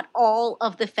 if not all,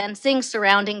 of the fencing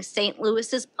surrounding St.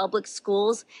 Louis's public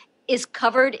schools is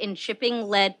covered in chipping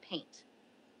lead paint.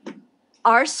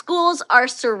 Our schools are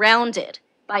surrounded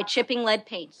by chipping lead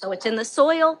paint. So it's in the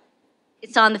soil,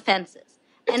 it's on the fences.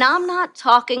 And I'm not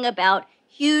talking about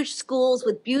huge schools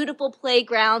with beautiful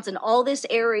playgrounds and all this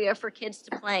area for kids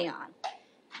to play on.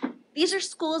 These are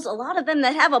schools, a lot of them,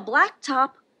 that have a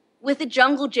blacktop with a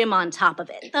jungle gym on top of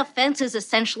it. The fence is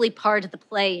essentially part of the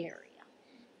play area.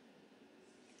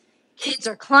 Kids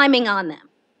are climbing on them.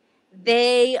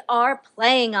 They are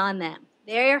playing on them.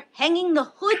 They're hanging the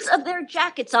hoods of their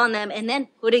jackets on them and then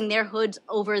putting their hoods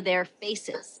over their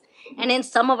faces. And in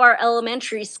some of our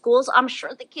elementary schools, I'm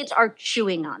sure the kids are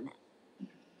chewing on them.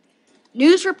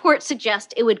 News reports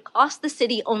suggest it would cost the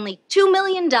city only $2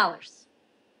 million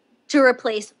to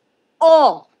replace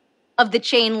all of the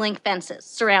chain link fences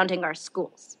surrounding our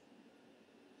schools.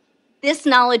 This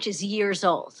knowledge is years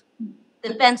old.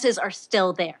 The fences are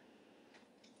still there.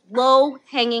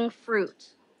 Low-hanging fruit.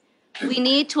 We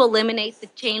need to eliminate the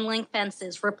chain link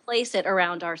fences, replace it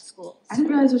around our schools. I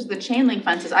didn't realize it was the chain link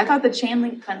fences. I thought the chain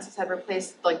link fences had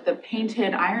replaced like the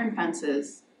painted iron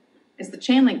fences. Is the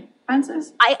chain link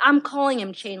fences? I'm calling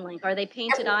them chain link. Are they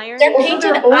painted iron? They're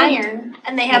painted iron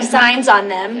and they have signs on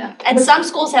them. Yeah. And some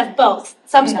schools have both.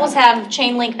 Some schools have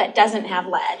chain link that doesn't have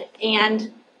lead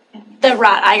and the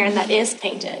wrought iron that is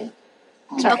painted.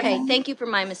 Sorry. Okay, thank you for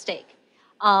my mistake.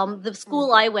 The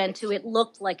school I went to, it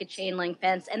looked like a chain link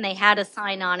fence, and they had a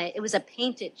sign on it. It was a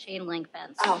painted chain link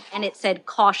fence, and it said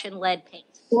 "Caution Lead Paint."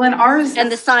 Well, and ours,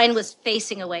 and the sign was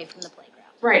facing away from the playground.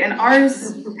 Right, and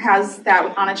ours has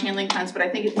that on a chain link fence, but I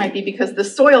think it might be because the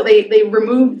soil, they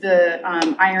removed the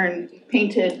iron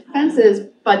painted fences,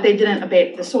 but they didn't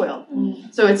abate the soil.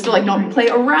 So it's still like, don't play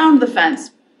around the fence,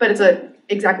 but it's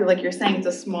exactly like you're saying, it's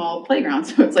a small playground,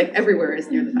 so it's like everywhere is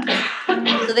near the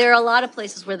fence. So there are a lot of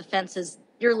places where the fences,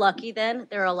 you're lucky then,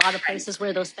 there are a lot of places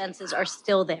where those fences are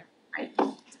still there. Right.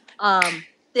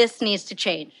 This needs to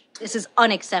change. This is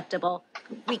unacceptable.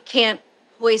 We can't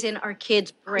poison our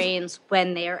kids' brains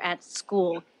when they're at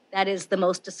school. That is the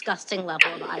most disgusting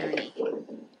level of irony.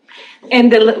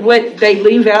 And what they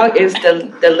leave out is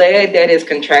the lead that is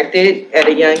contracted at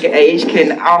a young age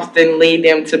can often lead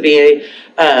them to be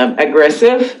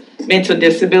aggressive, mental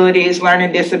disabilities,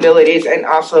 learning disabilities, and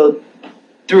also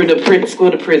through the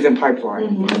school to prison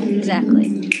pipeline.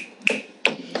 Exactly.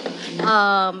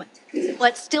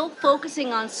 But still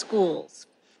focusing on schools.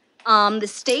 The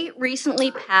state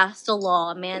recently passed a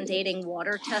law mandating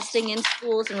water testing in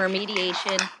schools and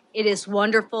remediation. It is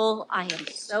wonderful. I am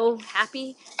so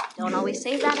happy. Don't always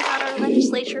say that about our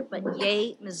legislature, but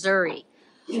yay, Missouri.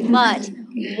 But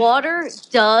water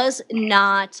testing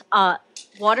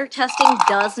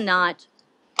does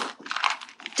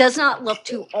does not look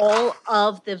to all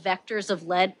of the vectors of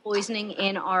lead poisoning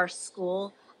in our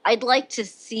school. I'd like to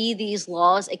see these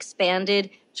laws expanded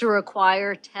to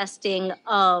require testing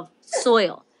of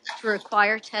soil, to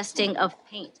require testing of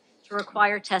paint, to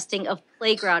require testing of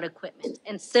playground equipment,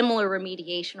 and similar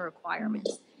remediation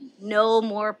requirements. No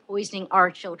more poisoning our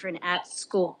children at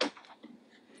school.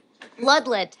 Blood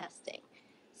lead testing.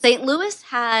 St. Louis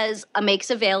makes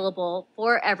available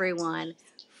for everyone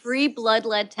free blood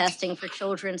lead testing for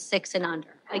children 6 and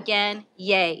under. Again,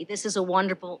 yay, this is a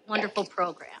wonderful, wonderful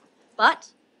program.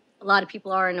 But a lot of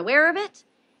people aren't aware of it,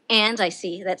 and I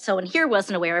see that someone here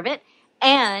wasn't aware of it,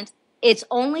 and it's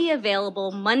only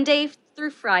available Monday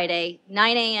through Friday,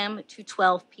 9 a.m. to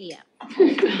 12 p.m.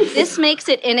 This makes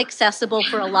it inaccessible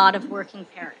for a lot of working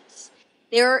parents.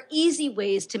 There are easy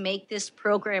ways to make this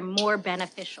program more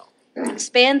beneficial.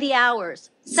 Expand the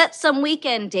hours, set some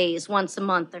weekend days once a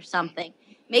month or something.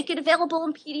 Make it available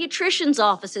in pediatricians'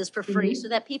 offices for free so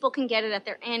that people can get it at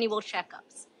their annual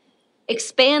checkups.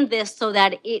 Expand this so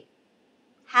that it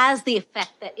has the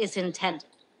effect that is intended.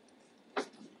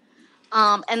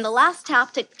 And the last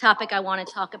topic I want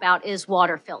to talk about is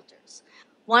water filters.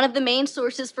 One of the main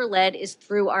sources for lead is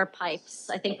through our pipes.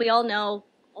 I think we all know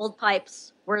old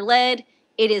pipes were lead.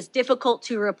 It is difficult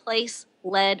to replace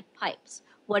lead pipes.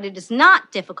 What it is not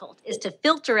difficult is to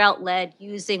filter out lead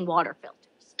using water filters.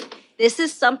 This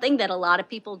is something that a lot of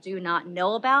people do not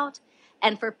know about.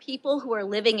 And for people who are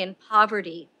living in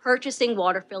poverty, purchasing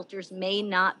water filters may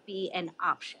not be an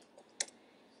option.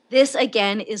 This,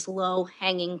 again, is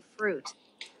low-hanging fruit.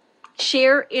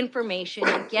 Share information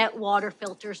and get water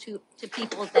filters to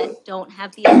people that don't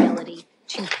have the ability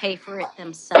to pay for it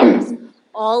themselves.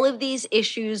 All of these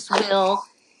issues will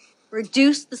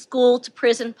reduce the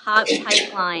school-to-prison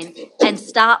pipeline and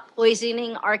stop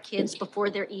poisoning our kids before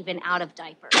they're even out of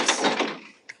diapers.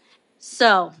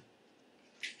 So,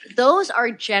 those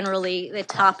are generally the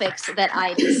topics that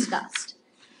I discussed.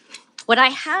 What I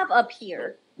have up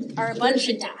here are a bunch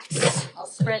of dots. I'll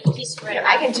spread. I'll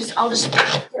just.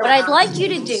 What I'd like you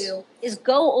to do is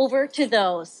go over to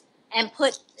those and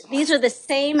these are the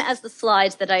same as the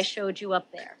slides that I showed you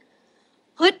up there.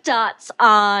 Put dots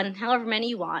on, however many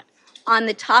you want, on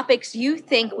the topics you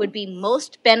think would be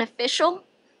most beneficial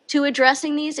to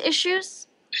addressing these issues.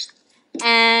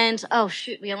 And, oh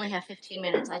shoot, we only have 15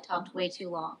 minutes. I talked way too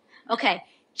long. Okay,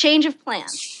 change of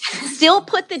plans. Still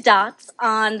put the dots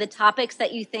on the topics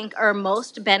that you think are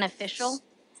most beneficial.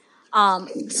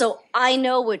 So I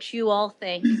know what you all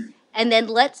think. And then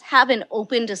let's have an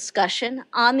open discussion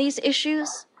on these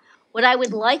issues. What I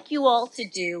would like you all to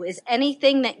do is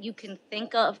anything that you can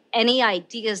think of, any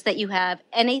ideas that you have,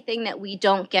 anything that we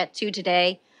don't get to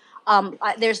today.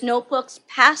 There's notebooks.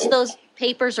 Pass those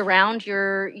papers around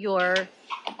your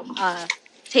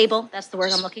table. That's the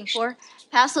word I'm looking for.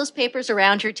 Pass those papers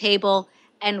around your table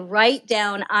and write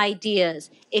down ideas.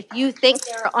 If you think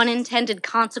there are unintended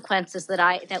consequences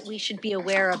that we should be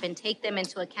aware of and take them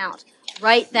into account,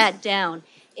 write that down.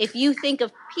 If you think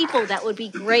of people that would be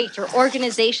great or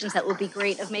organizations that would be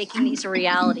great of making these a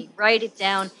reality, write it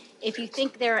down. If you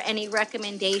think there are any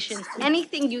recommendations,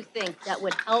 anything you think that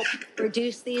would help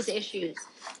reduce these issues,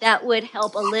 that would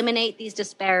help eliminate these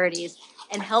disparities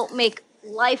and help make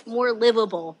life more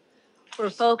livable for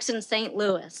folks in St.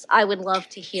 Louis, I would love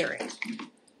to hear it.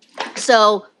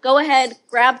 So go ahead,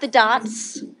 grab the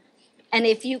dots, and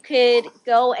if you could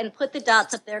go and put the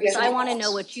dots up there, because I want to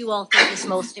know what you all think is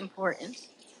most important.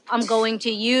 I'm going to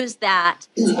use that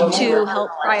to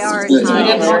help prioritize.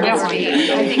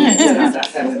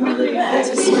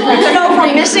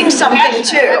 We're missing something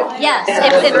too. Yes,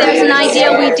 if there's an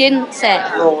idea we didn't say,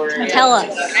 tell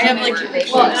us. There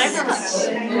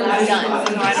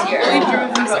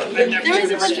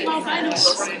was a bunch of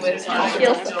albinos.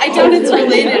 I doubt it's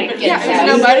related, but yeah,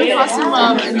 there was an albino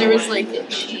possum, and there was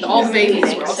all the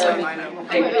babies were also albino.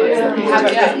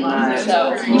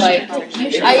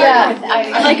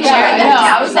 I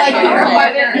was like, why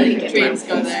didn't trains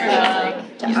go there?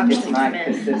 Obviously, my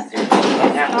sister.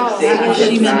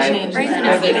 She mentioned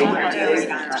that they don't want to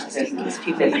these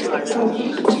people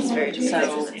she's very so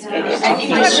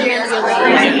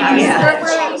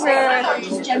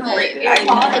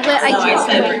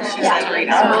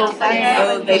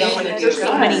they don't want to do so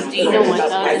many things.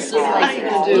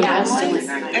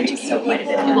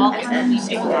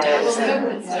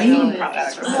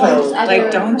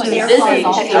 Don't do this.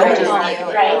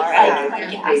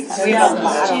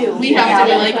 We have to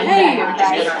be like, hey, I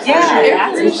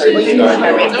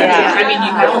mean,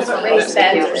 you can also raise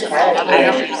that. This is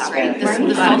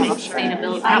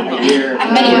sustainability.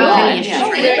 Many issues.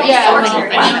 Yeah.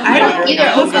 I don't either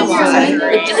override.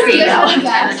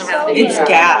 It's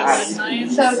gas.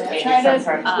 So try to.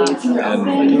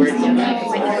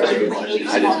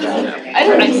 I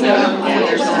don't think so.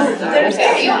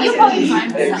 You'll probably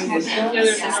find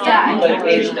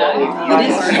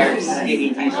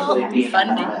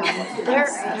Funding.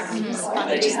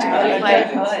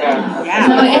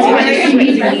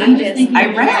 I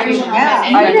read.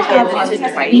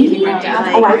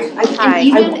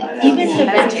 Even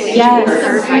eventually,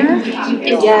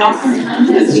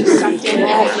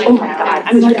 oh my god,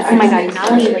 I'm like, oh my god,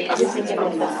 not only like just thinking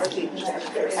of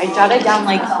I jotted down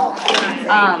like, So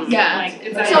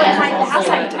in my house,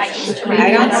 I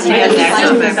don't stand next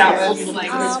to myself.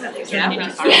 Like,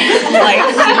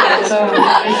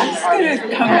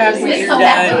 come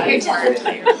back when you're done.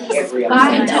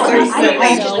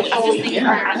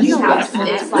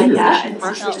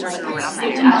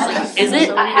 is it?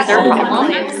 Is there a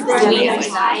problem?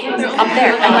 Up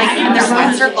there, and like in their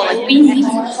own circle, like being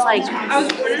like.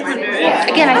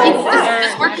 Again, I think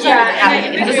this work is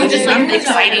happening. This is just like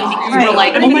exciting because we're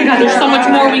like, oh my god, there's so much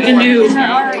more we can do.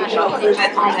 Yeah,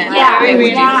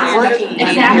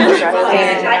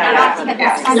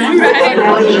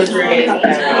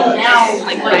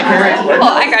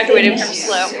 Well, I graduated from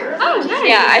SLO.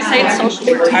 Yeah, I studied social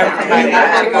work.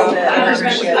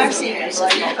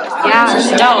 Yeah,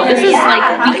 no, this is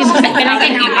like we can. And I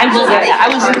think I will. I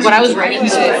was what I was writing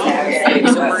to.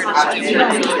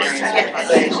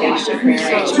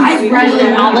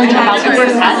 I'll learn about the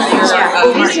first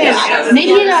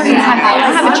maybe you don't even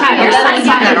have a chat.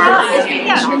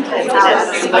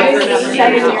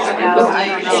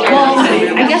 Well,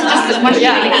 I guess just the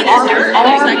question.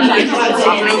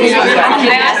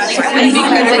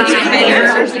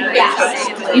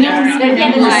 You know,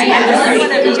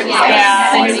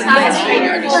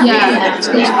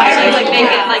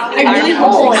 I really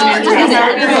hope.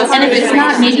 And if it's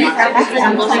not, maybe that's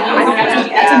an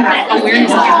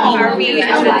awareness.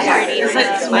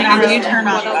 Whenever you turn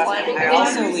on that, I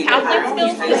also leave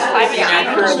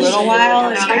it for a little while.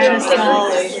 It's kind of smell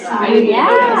a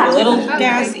little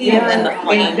gassy, and then the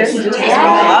flames take it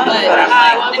all up. But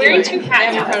I'm wearing two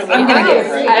hats. I'm gonna get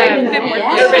it.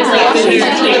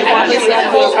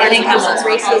 I think how much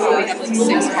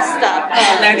racism stuff.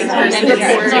 Next person.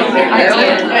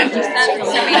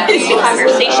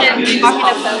 Conversation, talking to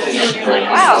folks, and you're like,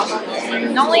 wow,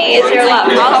 not only is there a lot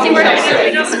of policy work, but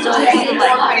still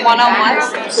like one-on-ones.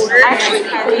 Actually,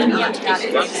 when you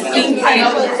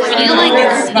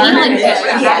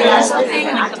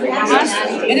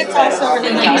And it's also really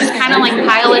you just kind of like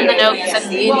pile in the notes and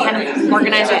kind of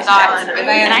organize your thoughts.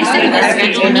 And I sit in this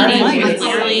schedule meeting with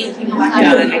literally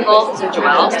Michael,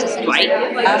 Joelle, Dwight.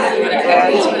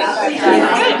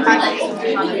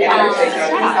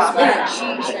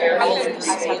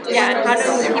 yeah, and how do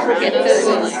people get those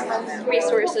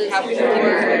resources for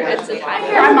it's a time?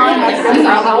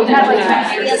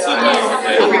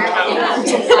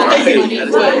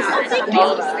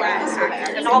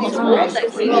 And all the tools that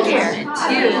came here too.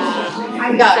 I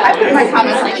put my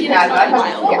comments like that.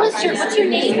 What's your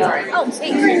name? Oh,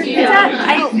 wait, Is that,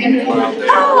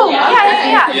 oh,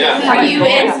 yeah. Are you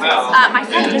in? My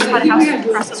friend just bought a house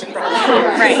across the street.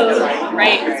 Right.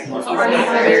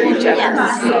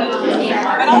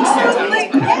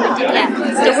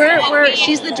 So we're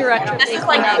she's the director. This is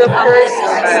like the first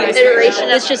iteration.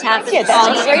 This just happened. Yeah,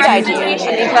 that's a great idea.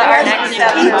 But our next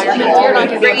step is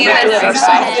bringing this to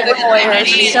the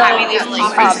community, having these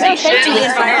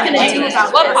conversations.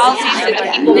 What policies do the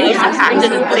people who are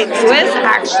impacted with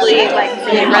actually like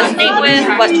resonate with?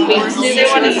 What tweaks do they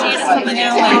want to see to something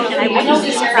else? And I wouldn't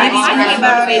be surprised to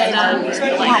motivate them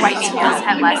to like write people's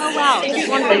headlines. Oh wow, just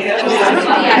wondering.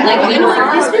 Like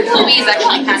Louise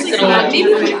actually passed it along.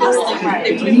 Maybe we passed it,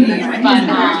 but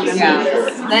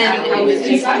then it was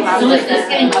just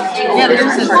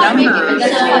there's a number.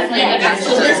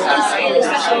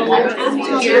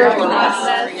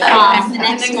 The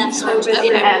next steps are to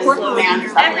incorporate and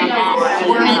then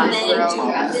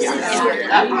this is sort of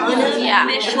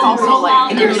unofficial rollout.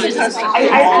 There's just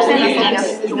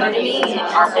community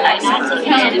that I not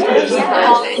take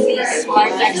all of these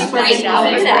smart experts out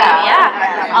there.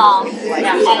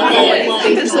 And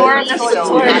then more of the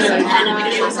support and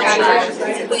official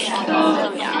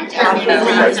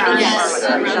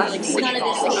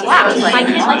wow, my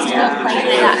kid likes to play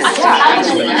that.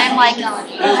 And I'm like,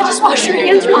 just wash your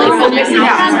hands really quick. So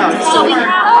we know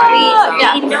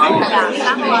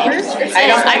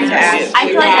I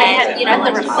feel like I had,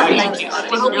 the report, like,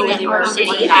 we're hoping that our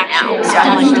city right now is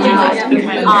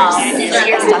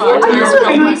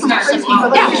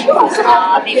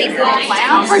maybe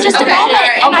for just a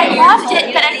moment, and I loved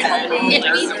it, but I couldn't if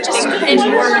we just finished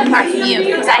our commute,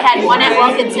 because I had one at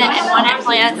Wilkinson and one at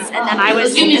Plants, and then I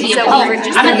was, so we were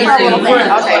just there for a little bit.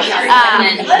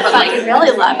 But I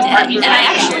really loved it. And I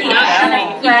actually had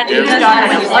a friend whose daughter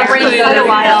went over for a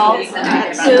while,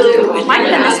 who might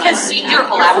have been this because your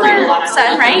older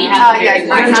son, right?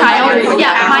 Or child?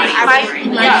 Yeah,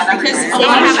 because they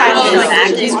have a child.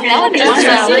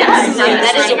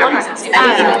 That is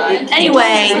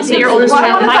anyway, so your older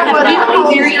child might have been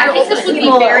I think this would be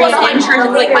very interesting.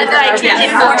 Like, whether I can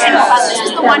get more single this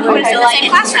is the one who was in the same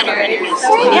classroom.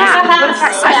 Yeah.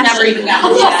 I've never even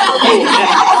gotten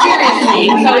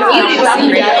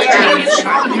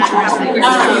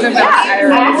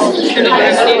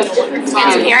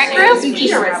Transparent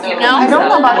group? No? I don't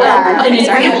know about that. It's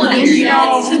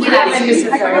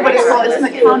in the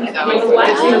county though.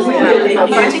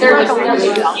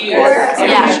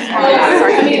 Yeah.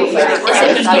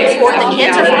 Is it for the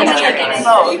kids or for the children?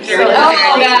 Both.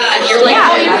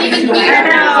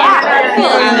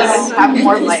 Have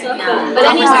more light. But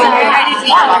anyway,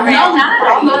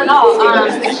 not at all.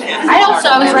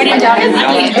 I was writing down,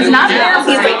 It's not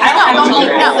therapy, I don't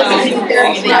think that was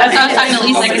therapy. As I was talking to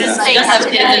Lisa, I could just have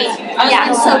kids.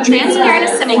 Yeah, so Transparent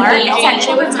is similar. It's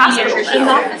actually with hospitals.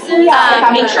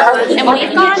 And we've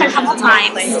gone a couple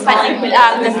times, but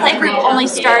the play group only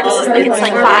starts, I think it's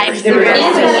like 5 through 8.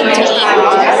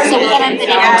 So we haven't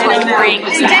been able to like bring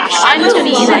staff on to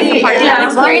be like part of that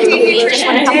experience. But we just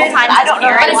went a couple times. I don't know.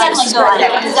 But again,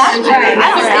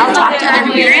 I don't know. Talk to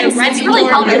other parents. It's really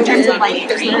helped in terms of like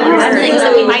things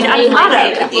that we might not have thought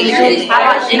of.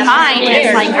 In mind,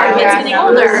 it's like our kids getting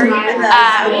older.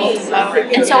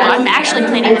 And so I'm actually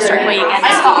planning to start going again.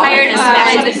 I hired a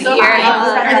special this year,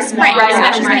 or this spring,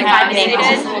 special 25 and 8.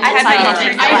 I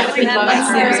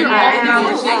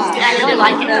really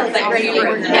like it.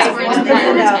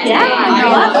 Yeah, I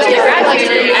love it.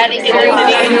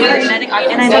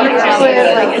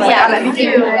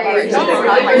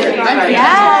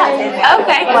 Yeah,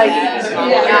 okay.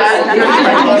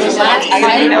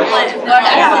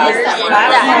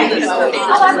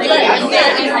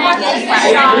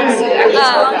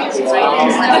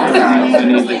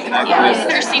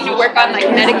 There seem to work on like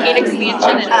Medicaid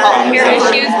expansion and healthcare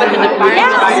issues with an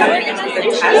environment.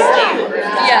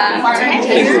 Yeah.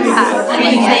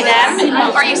 Did you say them?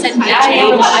 Or you said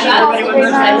change?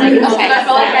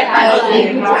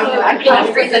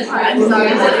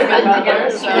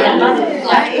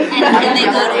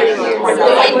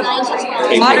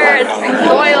 Water,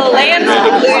 soil, land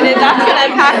included, that's going to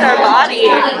impact our body.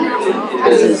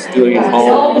 Is doing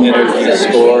home energy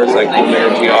scores, like home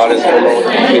energy audits for local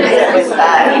people.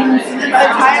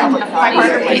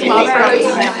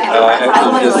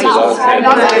 Actually, this is us.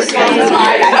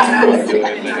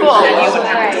 Cool.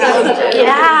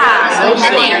 Yeah.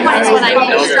 And then what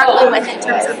I'm struggling with in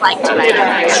terms of like to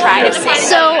try to say.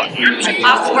 So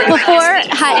before,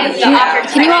 hi,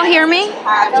 can you all hear me?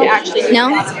 No?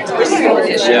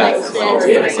 Yeah.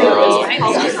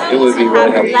 It would be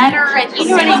really helpful. Letter and you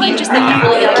know what I mean? Just the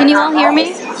Can you all hear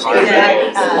me? I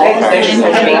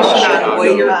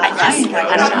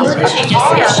don't know.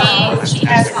 She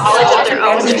has college of their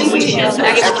own institutions. So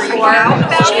actually,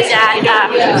 she's at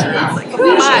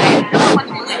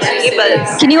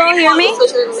Can you all hear me?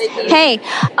 Hey,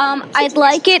 I'd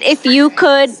like it if you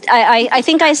could, I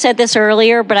think I said this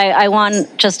earlier, but I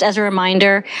want, just as a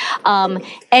reminder,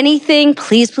 anything,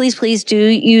 please do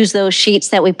use those sheets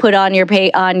that we put on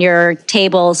your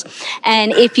tables.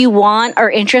 And if you want or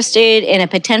interested in a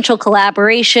potential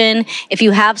collaboration, if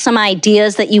you have some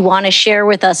ideas that you want to share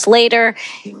with us later,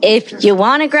 if you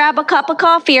want to grab a cup of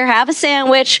coffee or have a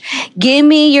sandwich, give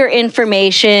me your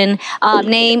information,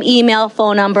 name, email,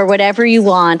 phone number, whatever you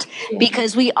want,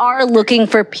 because we are looking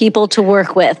for people to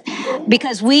work with.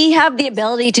 Because we have the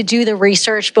ability to do the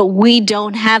research, but we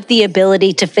don't have the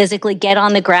ability to physically get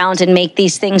on the ground and make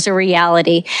these things a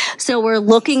reality. So we're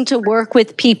looking to work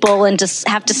with people and to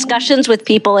have discussions with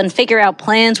people and figure out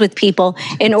plans with people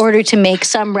in order to make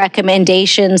some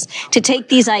recommendations to take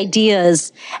these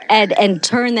ideas and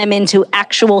turn them into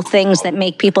actual things that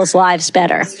make people's lives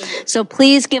better. So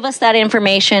please give us that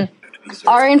information.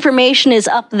 Our information is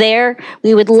up there.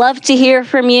 We would love to hear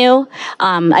from you.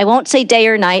 I won't say day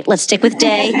or night. Let's stick with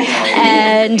day.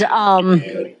 And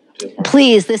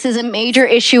please, this is a major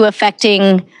issue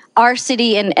affecting our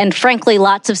city and frankly,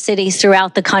 lots of cities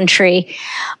throughout the country.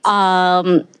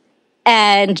 And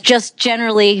just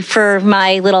generally for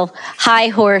my little high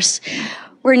horse,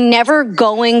 we're never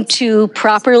going to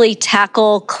properly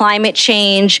tackle climate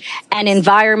change and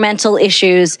environmental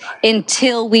issues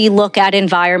until we look at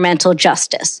environmental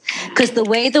justice. Because the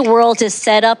way the world is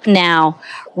set up now,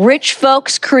 rich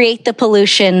folks create the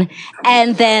pollution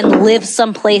and then live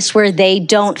someplace where they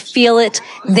don't feel it,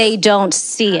 they don't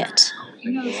see it.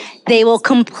 They will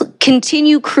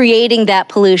continue creating that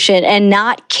pollution and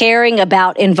not caring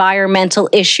about environmental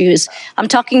issues. I'm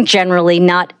talking generally,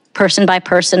 not person by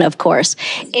person, of course,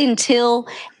 until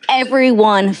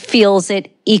everyone feels it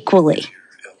equally.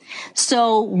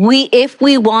 So if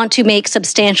we want to make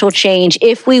substantial change,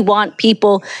 if we want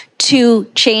people to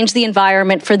change the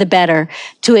environment for the better,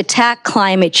 to attack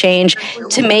climate change,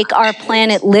 to make our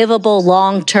planet livable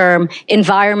long-term,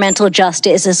 environmental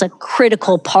justice is a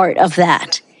critical part of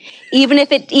that. Even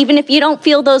if you don't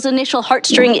feel those initial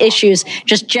heartstring issues,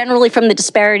 just generally from the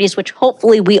disparities, which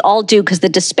hopefully we all do, because the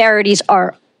disparities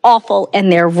are awful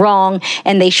and they're wrong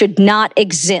and they should not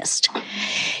exist.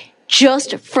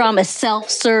 Just from a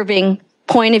self-serving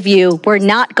point of view, we're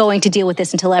not going to deal with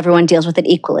this until everyone deals with it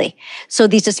equally. So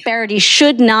these disparities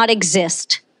should not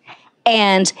exist.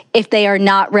 And if they are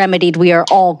not remedied, we are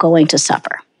all going to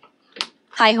suffer.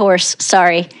 High horse,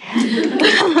 sorry.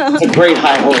 It's a great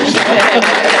high horse.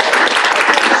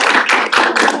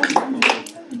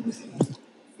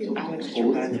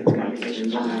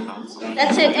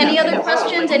 That's it. Any other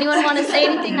questions? Anyone want to say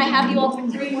anything? I have you all for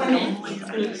 3 more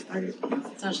minutes.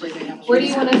 Where do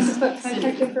you want us to put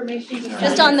contact information?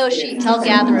 Just on those sheets. I'll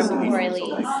gather them before I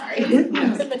leave.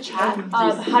 In the chat,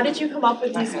 how did you come up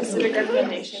with these specific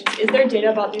recommendations? Is there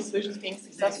data about these solutions being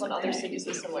successful in other cities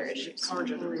with similar issues?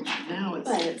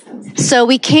 So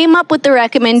we came up with the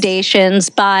recommendations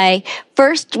by,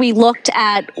 first we looked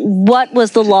at what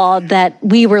was the law that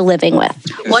we were living with.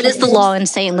 What is the law in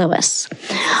St. Louis?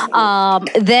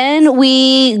 Then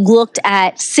we looked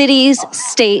at cities,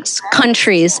 states,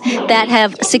 countries that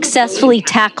have successfully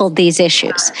tackled these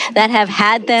issues, that have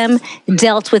had them,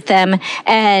 dealt with them,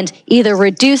 and either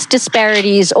reduced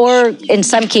disparities or in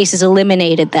some cases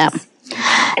eliminated them.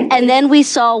 And then we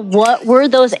saw what were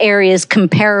those areas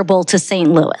comparable to St.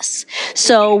 Louis.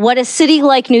 So what a city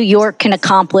like New York can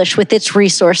accomplish with its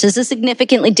resources is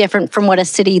significantly different from what a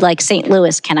city like St.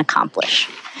 Louis can accomplish.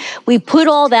 We put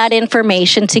all that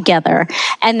information together,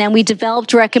 and then we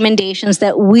developed recommendations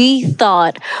that we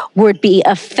thought would be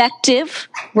effective,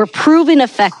 were proven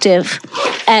effective,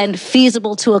 and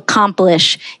feasible to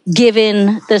accomplish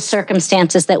given the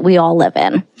circumstances that we all live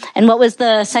in. And what was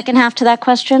the second half to that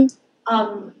question?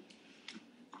 I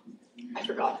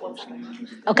forgot. 1 second.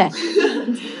 Okay.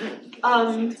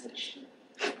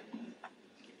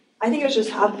 I think it's just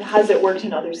has it worked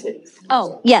in other cities?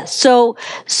 Oh, yes. So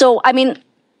I mean,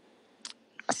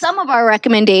 some of our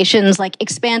recommendations, like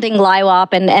expanding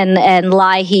LIWOP and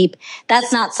LIHEAP,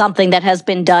 that's not something that has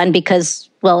been done because,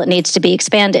 well, it needs to be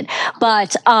expanded.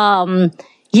 But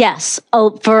yes,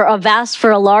 for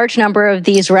a large number of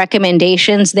these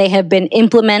recommendations, they have been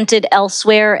implemented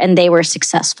elsewhere and they were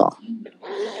successful.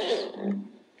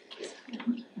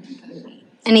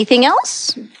 Anything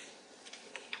else?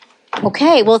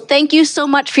 Okay, well, thank you so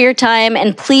much for your time,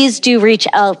 and please do reach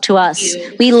out to us.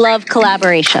 We love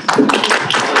collaboration.